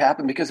Calvary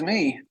happened because of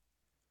me.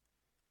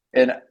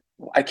 And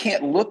I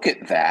can't look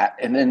at that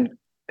and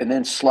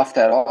then slough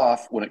that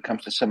off when it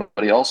comes to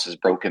somebody else's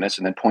brokenness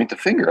and then point the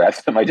finger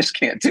at them. I just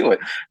can't do it.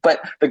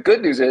 But the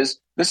good news is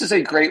this is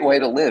a great way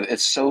to live.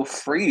 It's so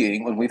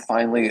freeing when we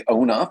finally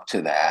own up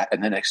to that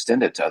and then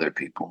extend it to other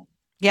people.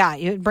 Yeah,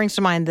 it brings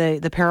to mind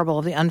the parable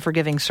of the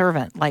unforgiving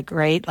servant,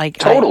 right? Like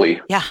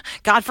totally.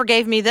 God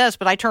forgave me this,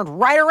 but I turned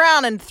right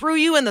around and threw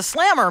you in the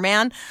slammer,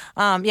 man.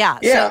 Yeah.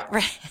 So,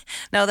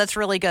 no, that's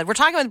really good. We're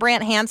talking with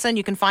Brant Hansen.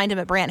 You can find him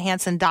at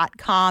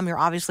branthansen.com. You're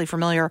obviously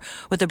familiar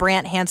with the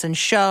Brant Hansen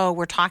Show.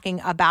 We're talking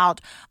about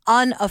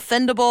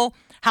unoffendable,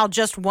 how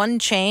just one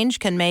change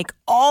can make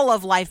all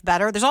of life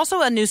better. There's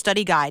also a new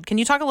study guide. Can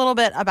you talk a little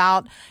bit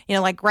about,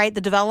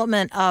 the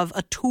development of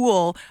a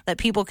tool that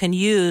people can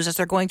use as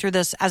they're going through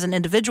this as an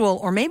individual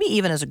or maybe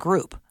even as a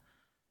group?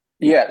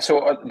 Yeah.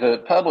 So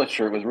the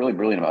publisher was really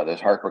brilliant about this,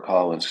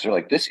 HarperCollins. They're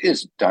like, this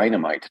is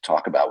dynamite to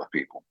talk about with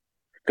people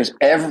because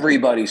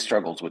everybody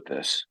struggles with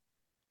this.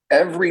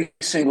 Every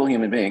single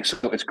human being. So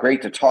it's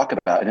great to talk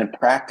about and then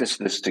practice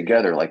this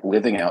together, like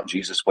living out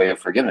Jesus' way of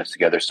forgiveness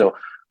together. So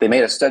they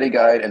made a study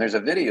guide and there's a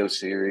video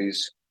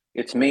series.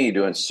 It's me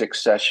doing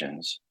 6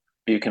 sessions.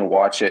 You can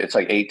watch it. It's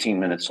like 18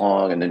 minutes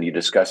long and then you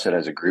discuss it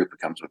as a group. It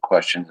comes with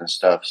questions and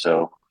stuff.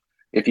 So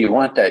if you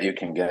want that, you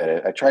can get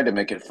it. I tried to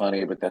make it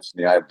funny, but that's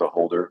the eye of the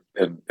beholder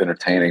and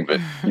entertaining, but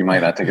you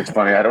might not think it's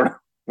funny. I don't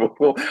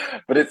know.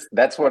 But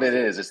that's what it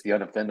is. It's the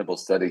Unoffendable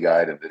Study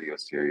Guide and video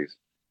series.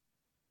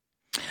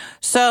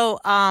 So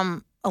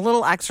a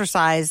little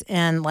exercise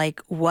in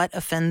what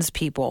offends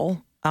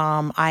people.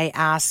 I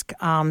ask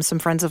some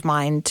friends of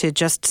mine to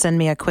just send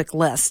me a quick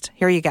list.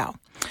 Here you go.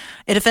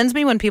 It offends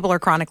me when people are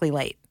chronically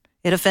late.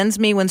 It offends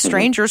me when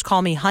strangers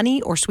call me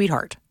honey or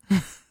sweetheart.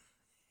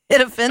 It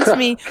offends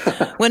me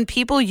when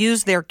people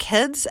use their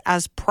kids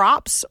as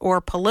props or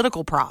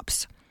political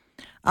props.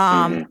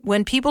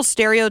 When people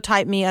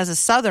stereotype me as a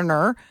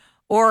Southerner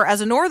or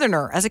as a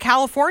Northerner, as a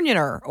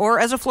Californianer, or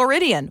as a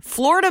Floridian.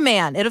 Florida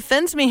man. It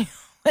offends me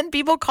when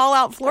people call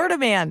out Florida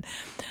man.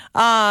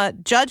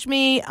 Judge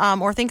me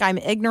or think I'm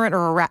ignorant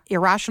or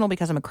irrational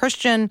because I'm a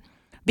Christian.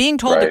 Being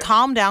told to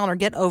calm down or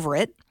get over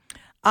it.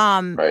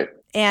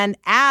 And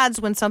ads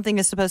when something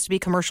is supposed to be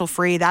commercial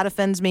free. That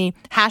offends me.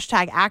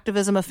 Hashtag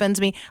activism offends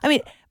me. I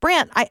mean,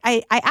 Brant,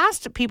 I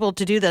asked people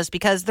to do this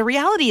because the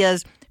reality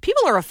is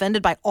people are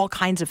offended by all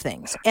kinds of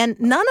things. And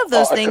none of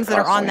those things that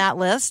are on that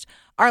list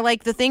are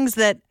like the things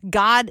that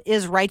God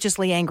is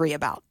righteously angry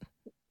about.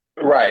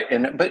 Right.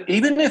 But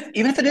even if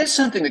it is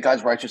something that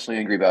God's righteously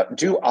angry about,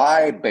 do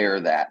I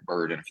bear that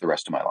burden for the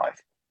rest of my life?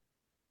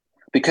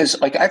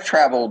 Because I've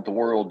traveled the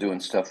world doing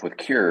stuff with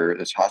Cure,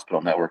 this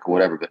hospital network or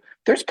whatever, but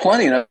there's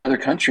plenty in other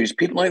countries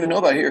people don't even know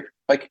about here.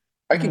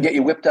 I can get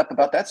you whipped up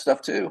about that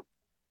stuff too.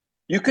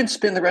 You can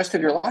spend the rest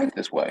of your life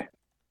this way,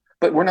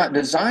 but we're not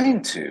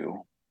designed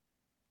to.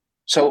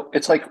 So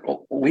it's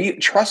we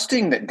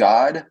trusting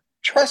that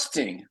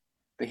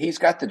he's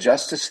got the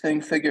justice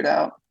thing figured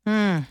out.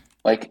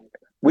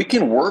 We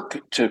can work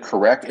to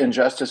correct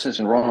injustices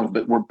and wrongs,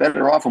 but we're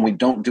better off when we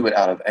don't do it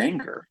out of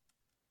anger.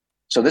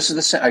 So this is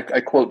the same. I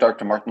quote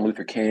Dr. Martin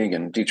Luther King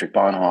and Dietrich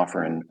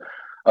Bonhoeffer and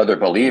other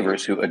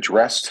believers who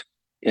addressed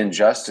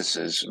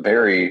injustices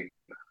very,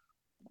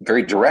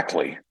 very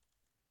directly,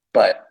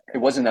 but it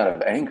wasn't out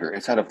of anger.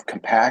 It's out of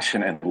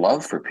compassion and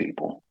love for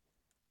people.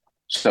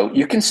 So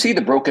you can see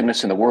the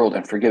brokenness in the world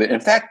and forgive it. In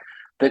fact,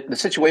 the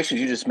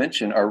situations you just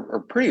mentioned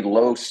are pretty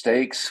low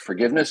stakes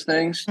forgiveness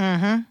things.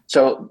 Mm-hmm.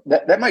 So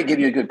that might give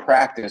you a good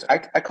practice. I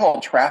call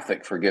it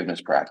traffic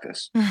forgiveness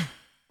practice.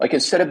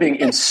 Instead of being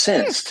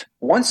incensed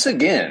once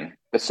again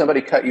that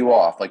somebody cut you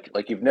off,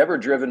 like you've never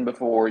driven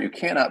before, you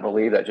cannot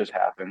believe that just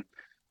happened.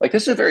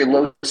 This is a very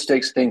low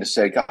stakes thing to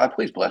say, God,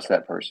 please bless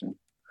that person.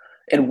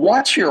 And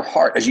watch your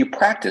heart. As you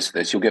practice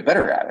this, you'll get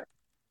better at it.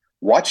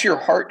 Watch your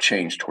heart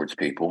change towards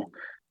people.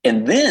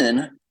 And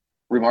then,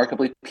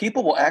 remarkably,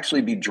 people will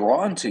actually be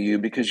drawn to you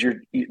because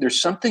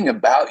there's something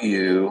about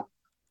you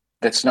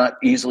that's not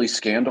easily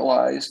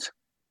scandalized.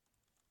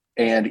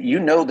 And you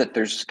know that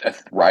there's a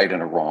right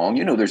and a wrong.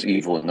 You know there's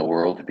evil in the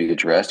world to be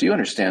addressed. You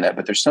understand that,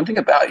 but there's something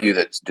about you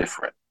that's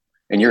different.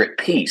 And you're at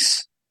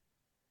peace.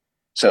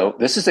 So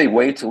this is a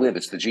way to live.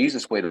 It's the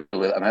Jesus way to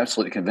live. I'm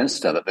absolutely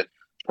convinced of it. But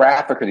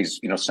traffic or these,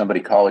 somebody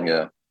calling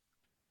you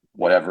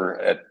whatever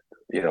at,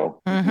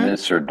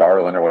 Miss or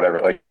darling or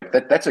whatever,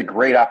 that's a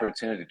great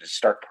opportunity to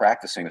start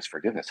practicing this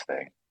forgiveness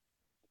thing.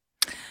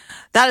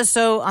 That's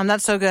so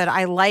good.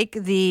 I like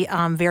the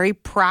very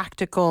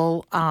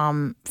practical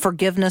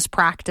forgiveness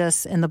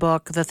practice in the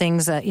book, the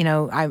things that,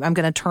 I'm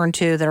going to turn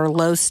to that are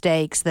low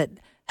stakes that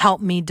help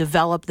me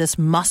develop this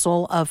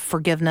muscle of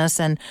forgiveness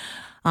and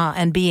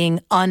being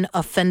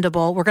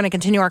unoffendable. We're going to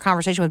continue our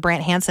conversation with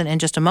Brant Hansen in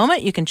just a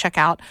moment. You can check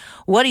out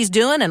what he's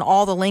doing and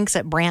all the links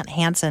at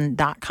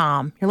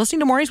branthansen.com. You're listening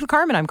to Mornings with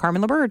Carmen. I'm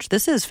Carmen LaBerge.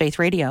 This is Faith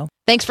Radio.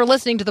 Thanks for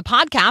listening to the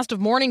podcast of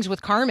Mornings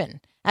with Carmen.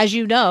 As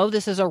you know,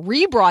 this is a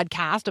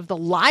rebroadcast of the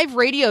live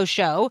radio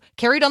show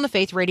carried on the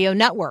Faith Radio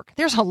Network.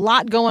 There's a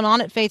lot going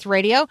on at Faith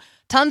Radio.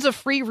 Tons of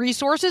free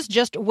resources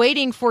just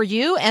waiting for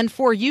you and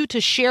for you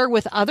to share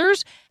with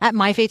others at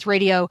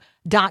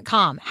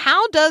myfaithradio.com.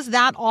 How does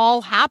that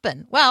all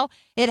happen? Well,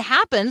 it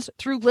happens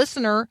through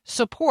listener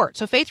support.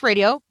 So Faith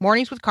Radio,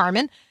 Mornings with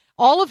Carmen,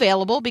 all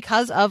available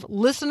because of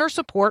listener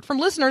support from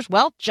listeners,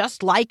 well,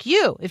 just like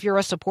you. If you're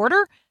a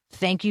supporter,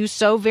 thank you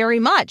so very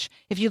much.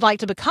 If you'd like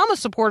to become a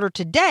supporter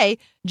today,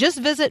 just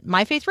visit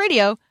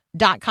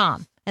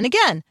myfaithradio.com. And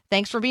again,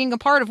 thanks for being a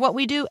part of what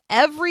we do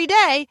every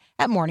day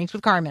at Mornings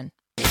with Carmen.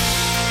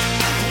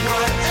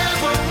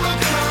 Whatever will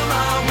come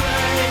our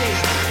way,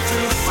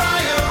 through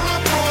fire or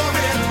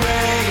pouring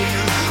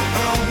rain,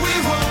 oh, we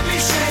won't be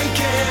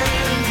shaken.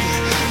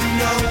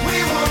 No,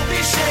 we won't be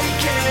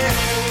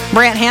shaken.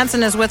 Brant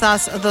Hansen is with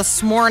us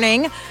this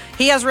morning.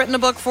 He has written a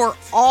book for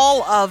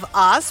all of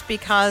us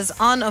because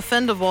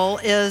Unoffendable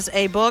is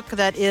a book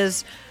that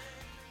is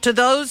to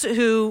those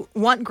who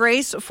want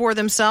grace for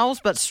themselves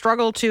but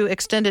struggle to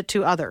extend it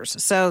to others.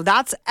 So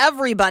that's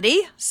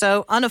everybody.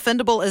 So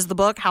Unoffendable is the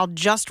book, How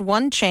Just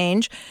One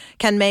Change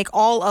Can Make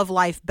All of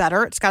Life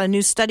Better. It's got a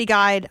new study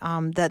guide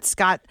that's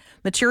got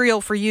material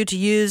for you to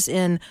use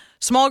in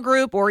small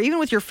group or even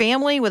with your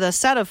family, with a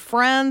set of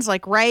friends.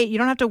 Like, right, you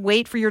don't have to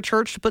wait for your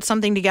church to put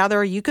something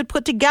together. You could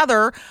put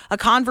together a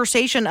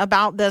conversation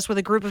about this with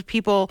a group of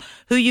people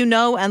who you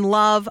know and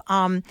love,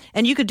 and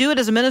you could do it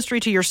as a ministry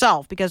to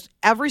yourself because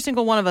every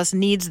single one of us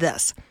needs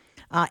this.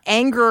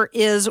 Anger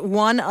is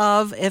one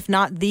of, if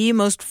not the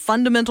most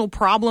fundamental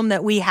problem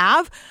that we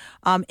have,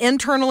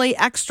 internally,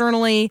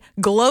 externally,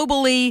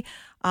 globally.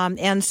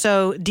 And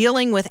so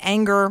dealing with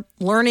anger,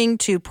 learning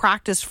to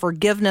practice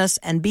forgiveness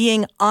and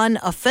being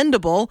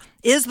unoffendable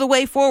is the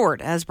way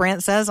forward. As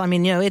Brant says, I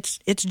mean, it's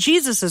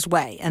Jesus's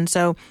way. And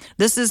so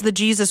this is the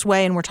Jesus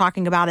way, and we're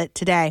talking about it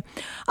today.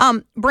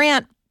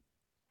 Brant,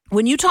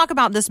 when you talk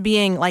about this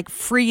being like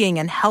freeing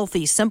and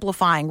healthy,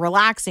 simplifying,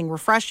 relaxing,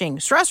 refreshing,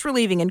 stress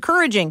relieving,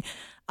 encouraging,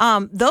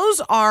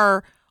 those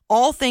are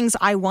all things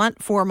I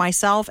want for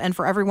myself and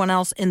for everyone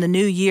else in the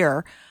new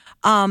year.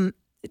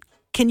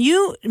 Can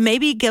you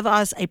maybe give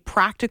us a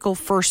practical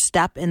first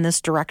step in this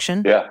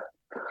direction?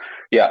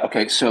 Yeah.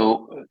 Okay.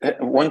 So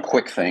one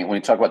quick thing, when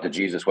you talk about the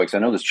Jesus way, because I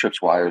know this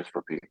trips wires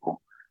for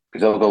people,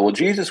 because they'll go, well,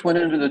 Jesus went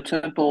into the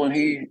temple and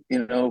he,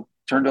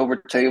 turned over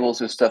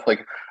tables and stuff.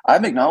 Like,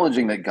 I'm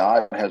acknowledging that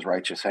God has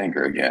righteous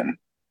anger again.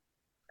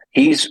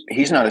 He's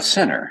not a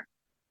sinner.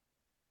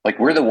 Like,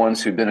 we're the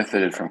ones who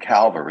benefited from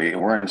Calvary,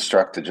 and we're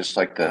instructed, just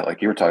like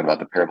you were talking about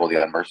the parable of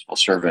the unmerciful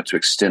servant, to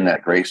extend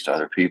that grace to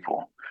other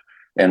people.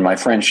 And my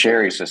friend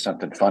Sherry says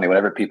something funny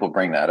whenever people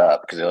bring that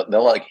up, because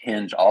they'll like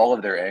hinge all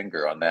of their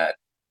anger on that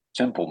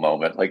temple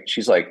moment. Like,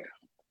 she's like,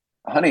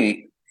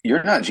 honey,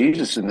 you're not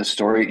Jesus in this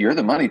story. You're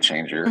the money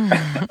changer.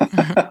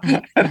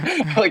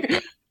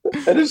 Like,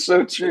 that is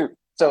so true.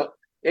 So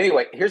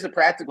anyway, here's the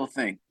practical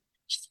thing.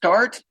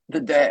 Start the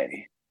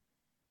day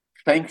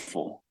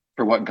thankful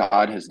for what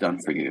God has done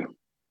for you.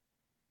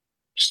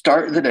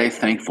 Start the day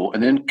thankful,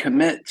 and then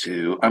commit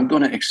to, I'm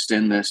going to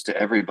extend this to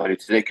everybody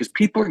today, because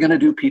people are going to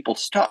do people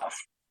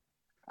stuff.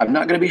 I'm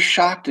not going to be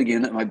shocked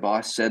again that my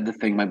boss said the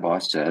thing my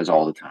boss says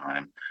all the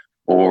time,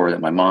 or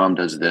that my mom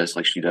does this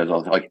like she does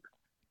all the time. Like,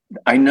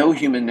 I know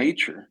human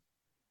nature.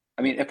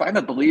 I mean, if I'm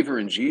a believer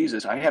in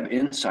Jesus, I have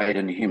insight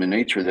into human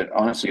nature that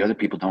honestly other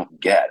people don't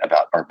get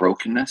about our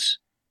brokenness.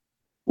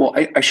 Well,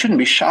 I shouldn't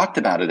be shocked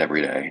about it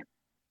every day.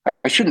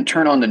 I shouldn't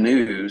turn on the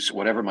news,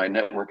 whatever my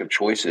network of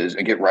choice is,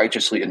 and get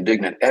righteously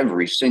indignant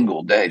every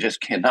single day. Just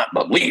cannot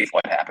believe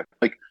what happened.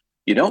 Like,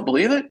 you don't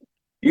believe it?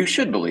 You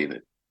should believe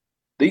it.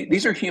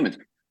 These are humans.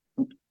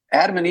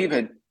 Adam and Eve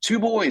had two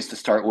boys to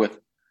start with.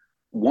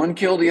 One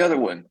killed the other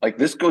one. Like,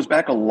 this goes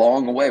back a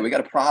long way. We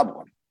got a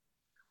problem.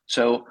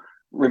 So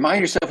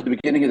remind yourself at the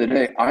beginning of the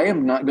day, I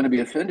am not going to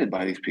be offended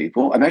by these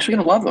people. I'm actually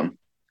going to love them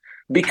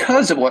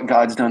because of what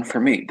God's done for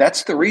me.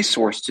 That's the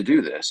resource to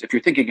do this. If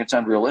you're thinking it's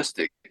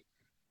unrealistic,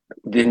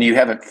 then you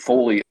haven't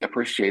fully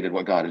appreciated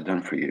what God has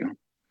done for you.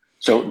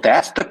 So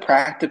that's the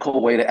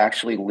practical way to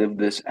actually live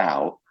this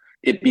out.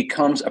 It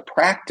becomes a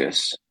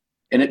practice,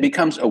 and it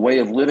becomes a way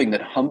of living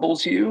that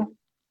humbles you,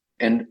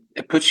 and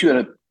it puts you in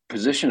a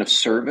position of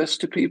service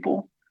to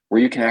people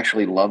where you can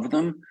actually love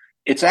them.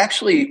 It's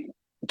actually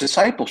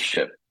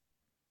discipleship.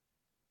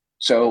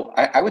 So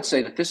I would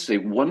say that this is a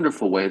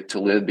wonderful way to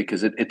live,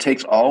 because it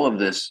takes all of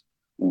this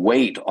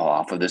weight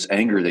off of this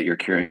anger that you're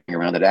carrying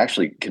around that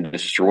actually can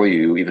destroy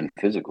you even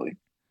physically.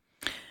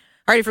 All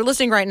right, if you're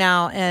listening right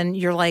now and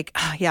you're like,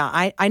 oh,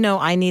 yeah, I know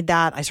I need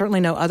that. I certainly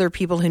know other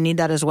people who need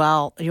that as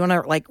well. You want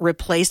to like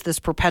replace this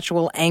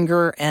perpetual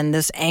anger and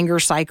this anger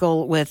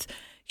cycle with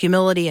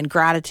humility and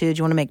gratitude.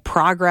 You want to make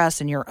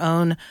progress in your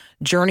own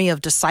journey of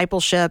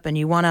discipleship, and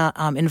you want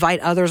to invite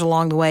others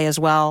along the way as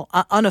well.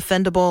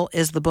 Unoffendable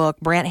is the book,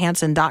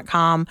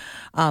 BrantHansen.com.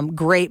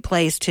 Great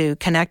place to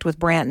connect with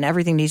Brant and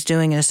everything he's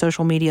doing in his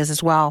social medias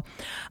as well.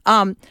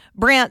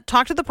 Brant,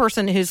 talk to the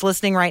person who's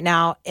listening right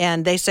now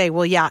and they say,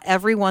 well, yeah,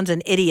 everyone's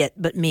an idiot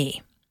but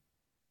me.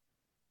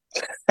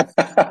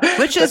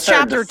 which is That's our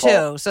chapter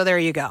default. 2. So there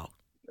you go.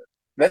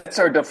 That's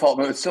our default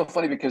mode. It's so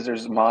funny because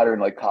there's modern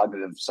like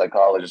cognitive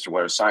psychologists or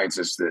whatever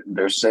scientists that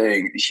they're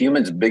saying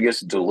humans'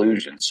 biggest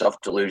delusion,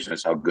 self-delusion,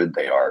 is how good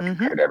they are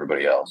compared to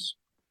everybody else.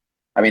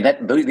 I mean,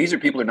 these are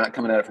people who are not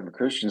coming at it from a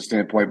Christian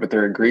standpoint, but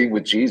they're agreeing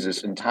with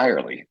Jesus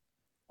entirely.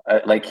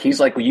 Like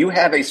he's like, well, you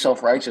have a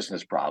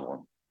self-righteousness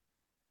problem.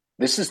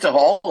 This is to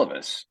all of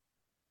us.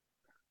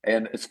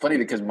 And it's funny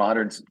because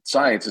modern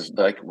science is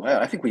like,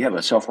 well, I think we have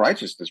a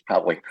self-righteousness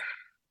problem.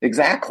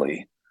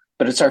 Exactly.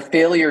 But it's our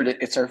failure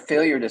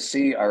to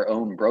see our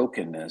own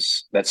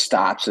brokenness that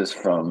stops us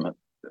from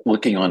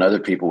looking on other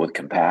people with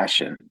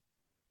compassion.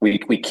 We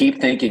keep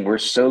thinking we're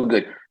so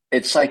good.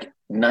 It's like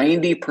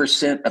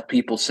 90% of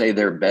people say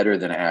they're better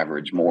than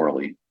average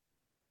morally.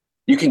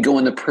 You can go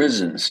into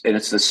prisons and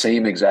it's the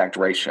same exact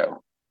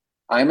ratio.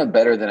 I'm a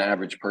better than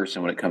average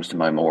person when it comes to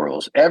my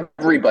morals.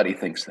 Everybody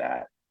thinks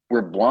that.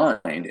 We're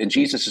blind, and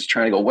Jesus is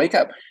trying to go, wake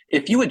up.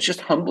 If you would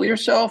just humble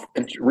yourself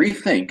and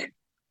rethink,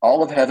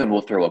 all of heaven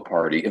will throw a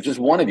party. If just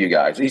one of you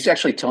guys, he's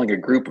actually telling a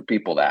group of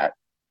people that.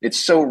 It's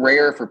so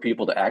rare for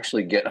people to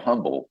actually get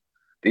humble.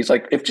 He's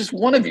like, if just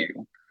one of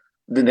you,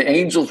 then the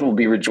angels will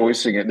be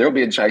rejoicing and there'll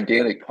be a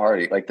gigantic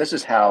party. Like, this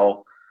is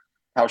how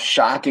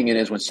shocking it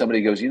is when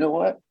somebody goes, you know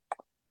what?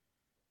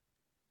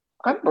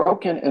 I'm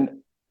broken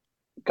and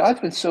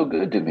God's been so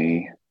good to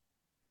me.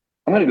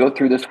 I'm going to go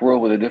through this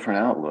world with a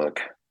different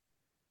outlook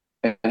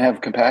and have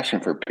compassion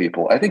for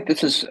people. I think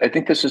this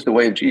is the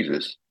way of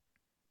Jesus.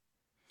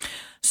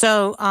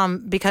 So,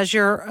 because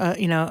you're,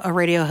 a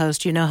radio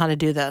host, you know how to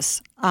do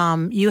this.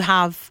 You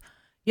have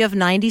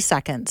 90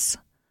 seconds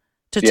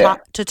to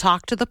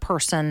talk to the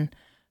person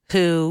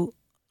who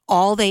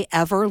all they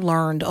ever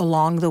learned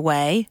along the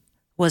way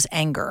was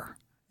anger.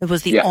 It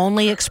was the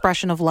only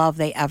expression of love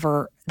they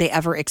ever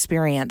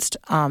experienced.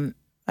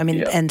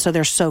 And so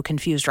they're so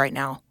confused right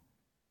now.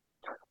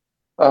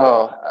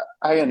 Oh,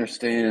 I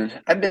understand.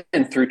 I've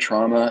been through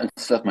trauma and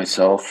stuff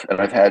myself,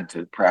 and I've had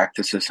to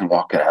practice this and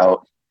walk it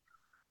out.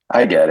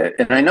 I get it.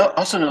 And I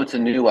also know it's a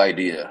new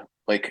idea.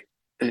 Like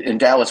in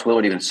Dallas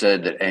Willard even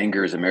said that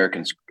anger is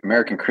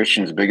American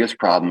Christians' biggest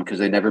problem because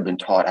they've never been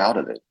taught out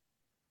of it.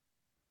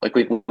 Like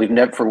we've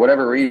never, for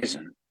whatever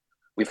reason,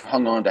 we've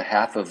hung on to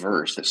half a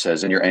verse that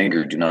says, in your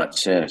anger, do not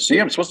sin. See,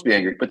 I'm supposed to be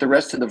angry. But the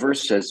rest of the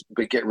verse says,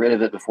 but get rid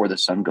of it before the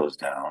sun goes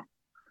down.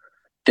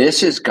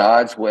 This is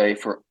God's way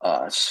for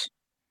us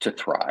to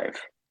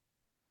thrive.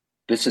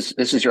 This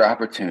is your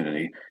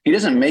opportunity. He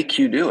doesn't make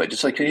you do it,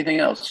 just like anything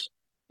else.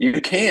 You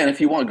can,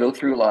 if you want to go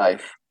through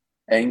life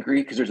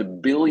angry, because there's a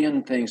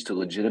billion things to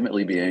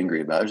legitimately be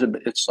angry about.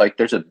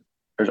 There's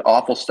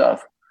awful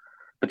stuff,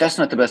 but that's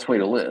not the best way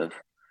to live.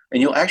 And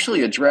you'll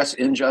actually address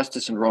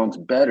injustice and wrongs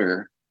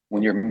better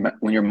when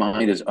your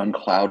mind is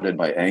unclouded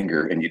by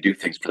anger and you do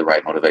things for the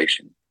right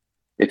motivation.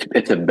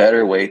 It's a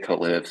better way to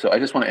live. So I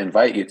just want to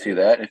invite you to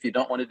that. If you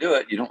don't want to do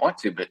it, you don't want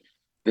to. But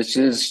this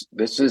is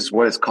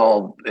what it's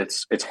called.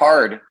 It's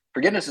hard.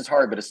 Forgiveness is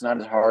hard, but it's not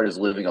as hard as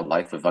living a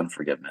life of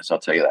unforgiveness. I'll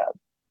tell you that.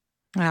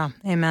 Yeah,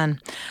 amen.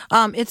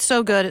 It's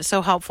so good. It's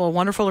so helpful.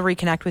 Wonderful to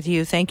reconnect with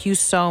you. Thank you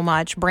so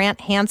much. Brant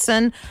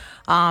Hansen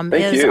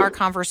is our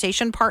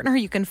conversation partner.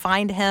 You can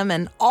find him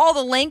and all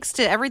the links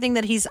to everything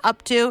that he's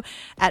up to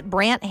at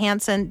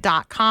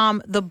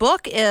branthansen.com. The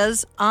book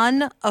is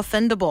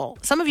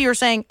Unoffendable. Some of you are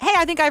saying, hey,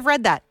 I think I've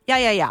read that.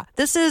 Yeah.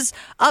 This is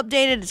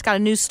updated. It's got a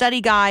new study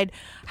guide,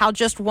 how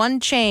just one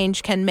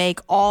change can make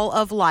all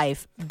of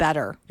life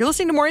better. You're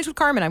listening to Mornings with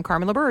Carmen. I'm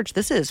Carmen LaBerge.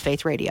 This is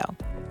Faith Radio.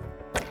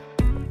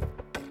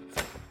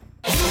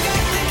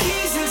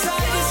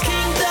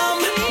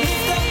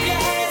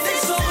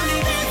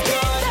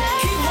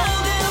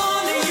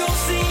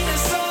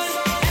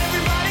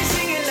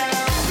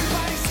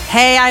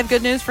 Hey, I have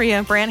good news for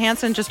you. Brant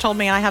Hansen just told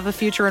me I have a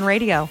future in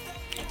radio.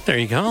 There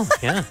you go.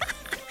 Yeah.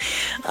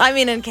 I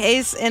mean, in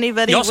case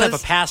anybody You also have a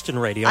past in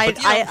radio.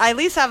 I at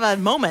least have a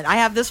moment. I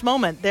have this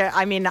moment.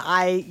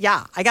 I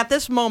got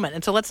this moment,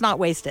 and so let's not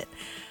waste it.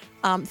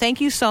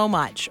 Thank you so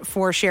much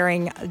for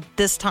sharing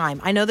this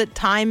time. I know that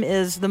time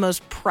is the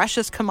most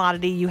precious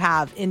commodity you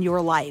have in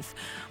your life.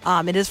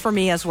 It is for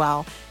me as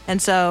well.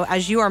 And so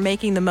as you are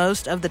making the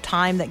most of the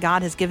time that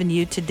God has given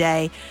you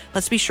today,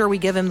 let's be sure we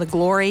give him the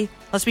glory.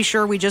 Let's be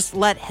sure we just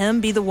let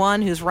him be the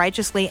one who's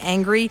righteously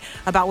angry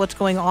about what's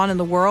going on in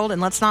the world. And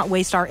let's not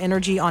waste our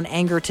energy on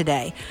anger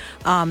today.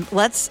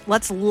 Let's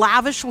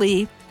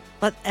lavishly,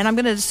 and I'm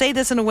going to say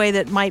this in a way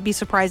that might be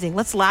surprising.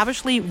 Let's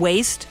lavishly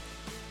waste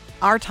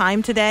our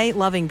time today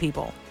loving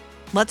people.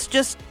 Let's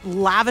just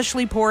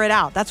lavishly pour it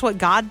out. That's what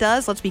God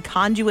does. Let's be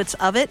conduits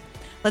of it.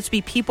 Let's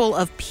be people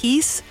of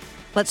peace.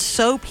 Let's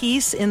sow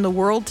peace in the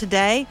world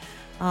today.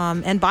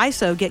 And by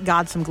so, get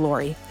God some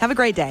glory. Have a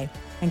great day,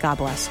 and God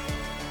bless.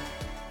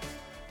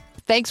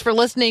 Thanks for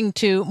listening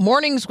to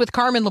Mornings with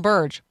Carmen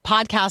LaBerge.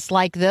 Podcasts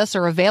like this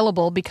are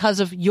available because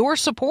of your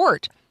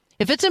support.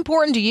 If it's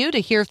important to you to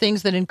hear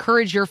things that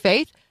encourage your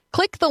faith,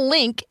 click the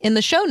link in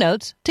the show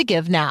notes to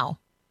give now.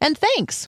 And thanks.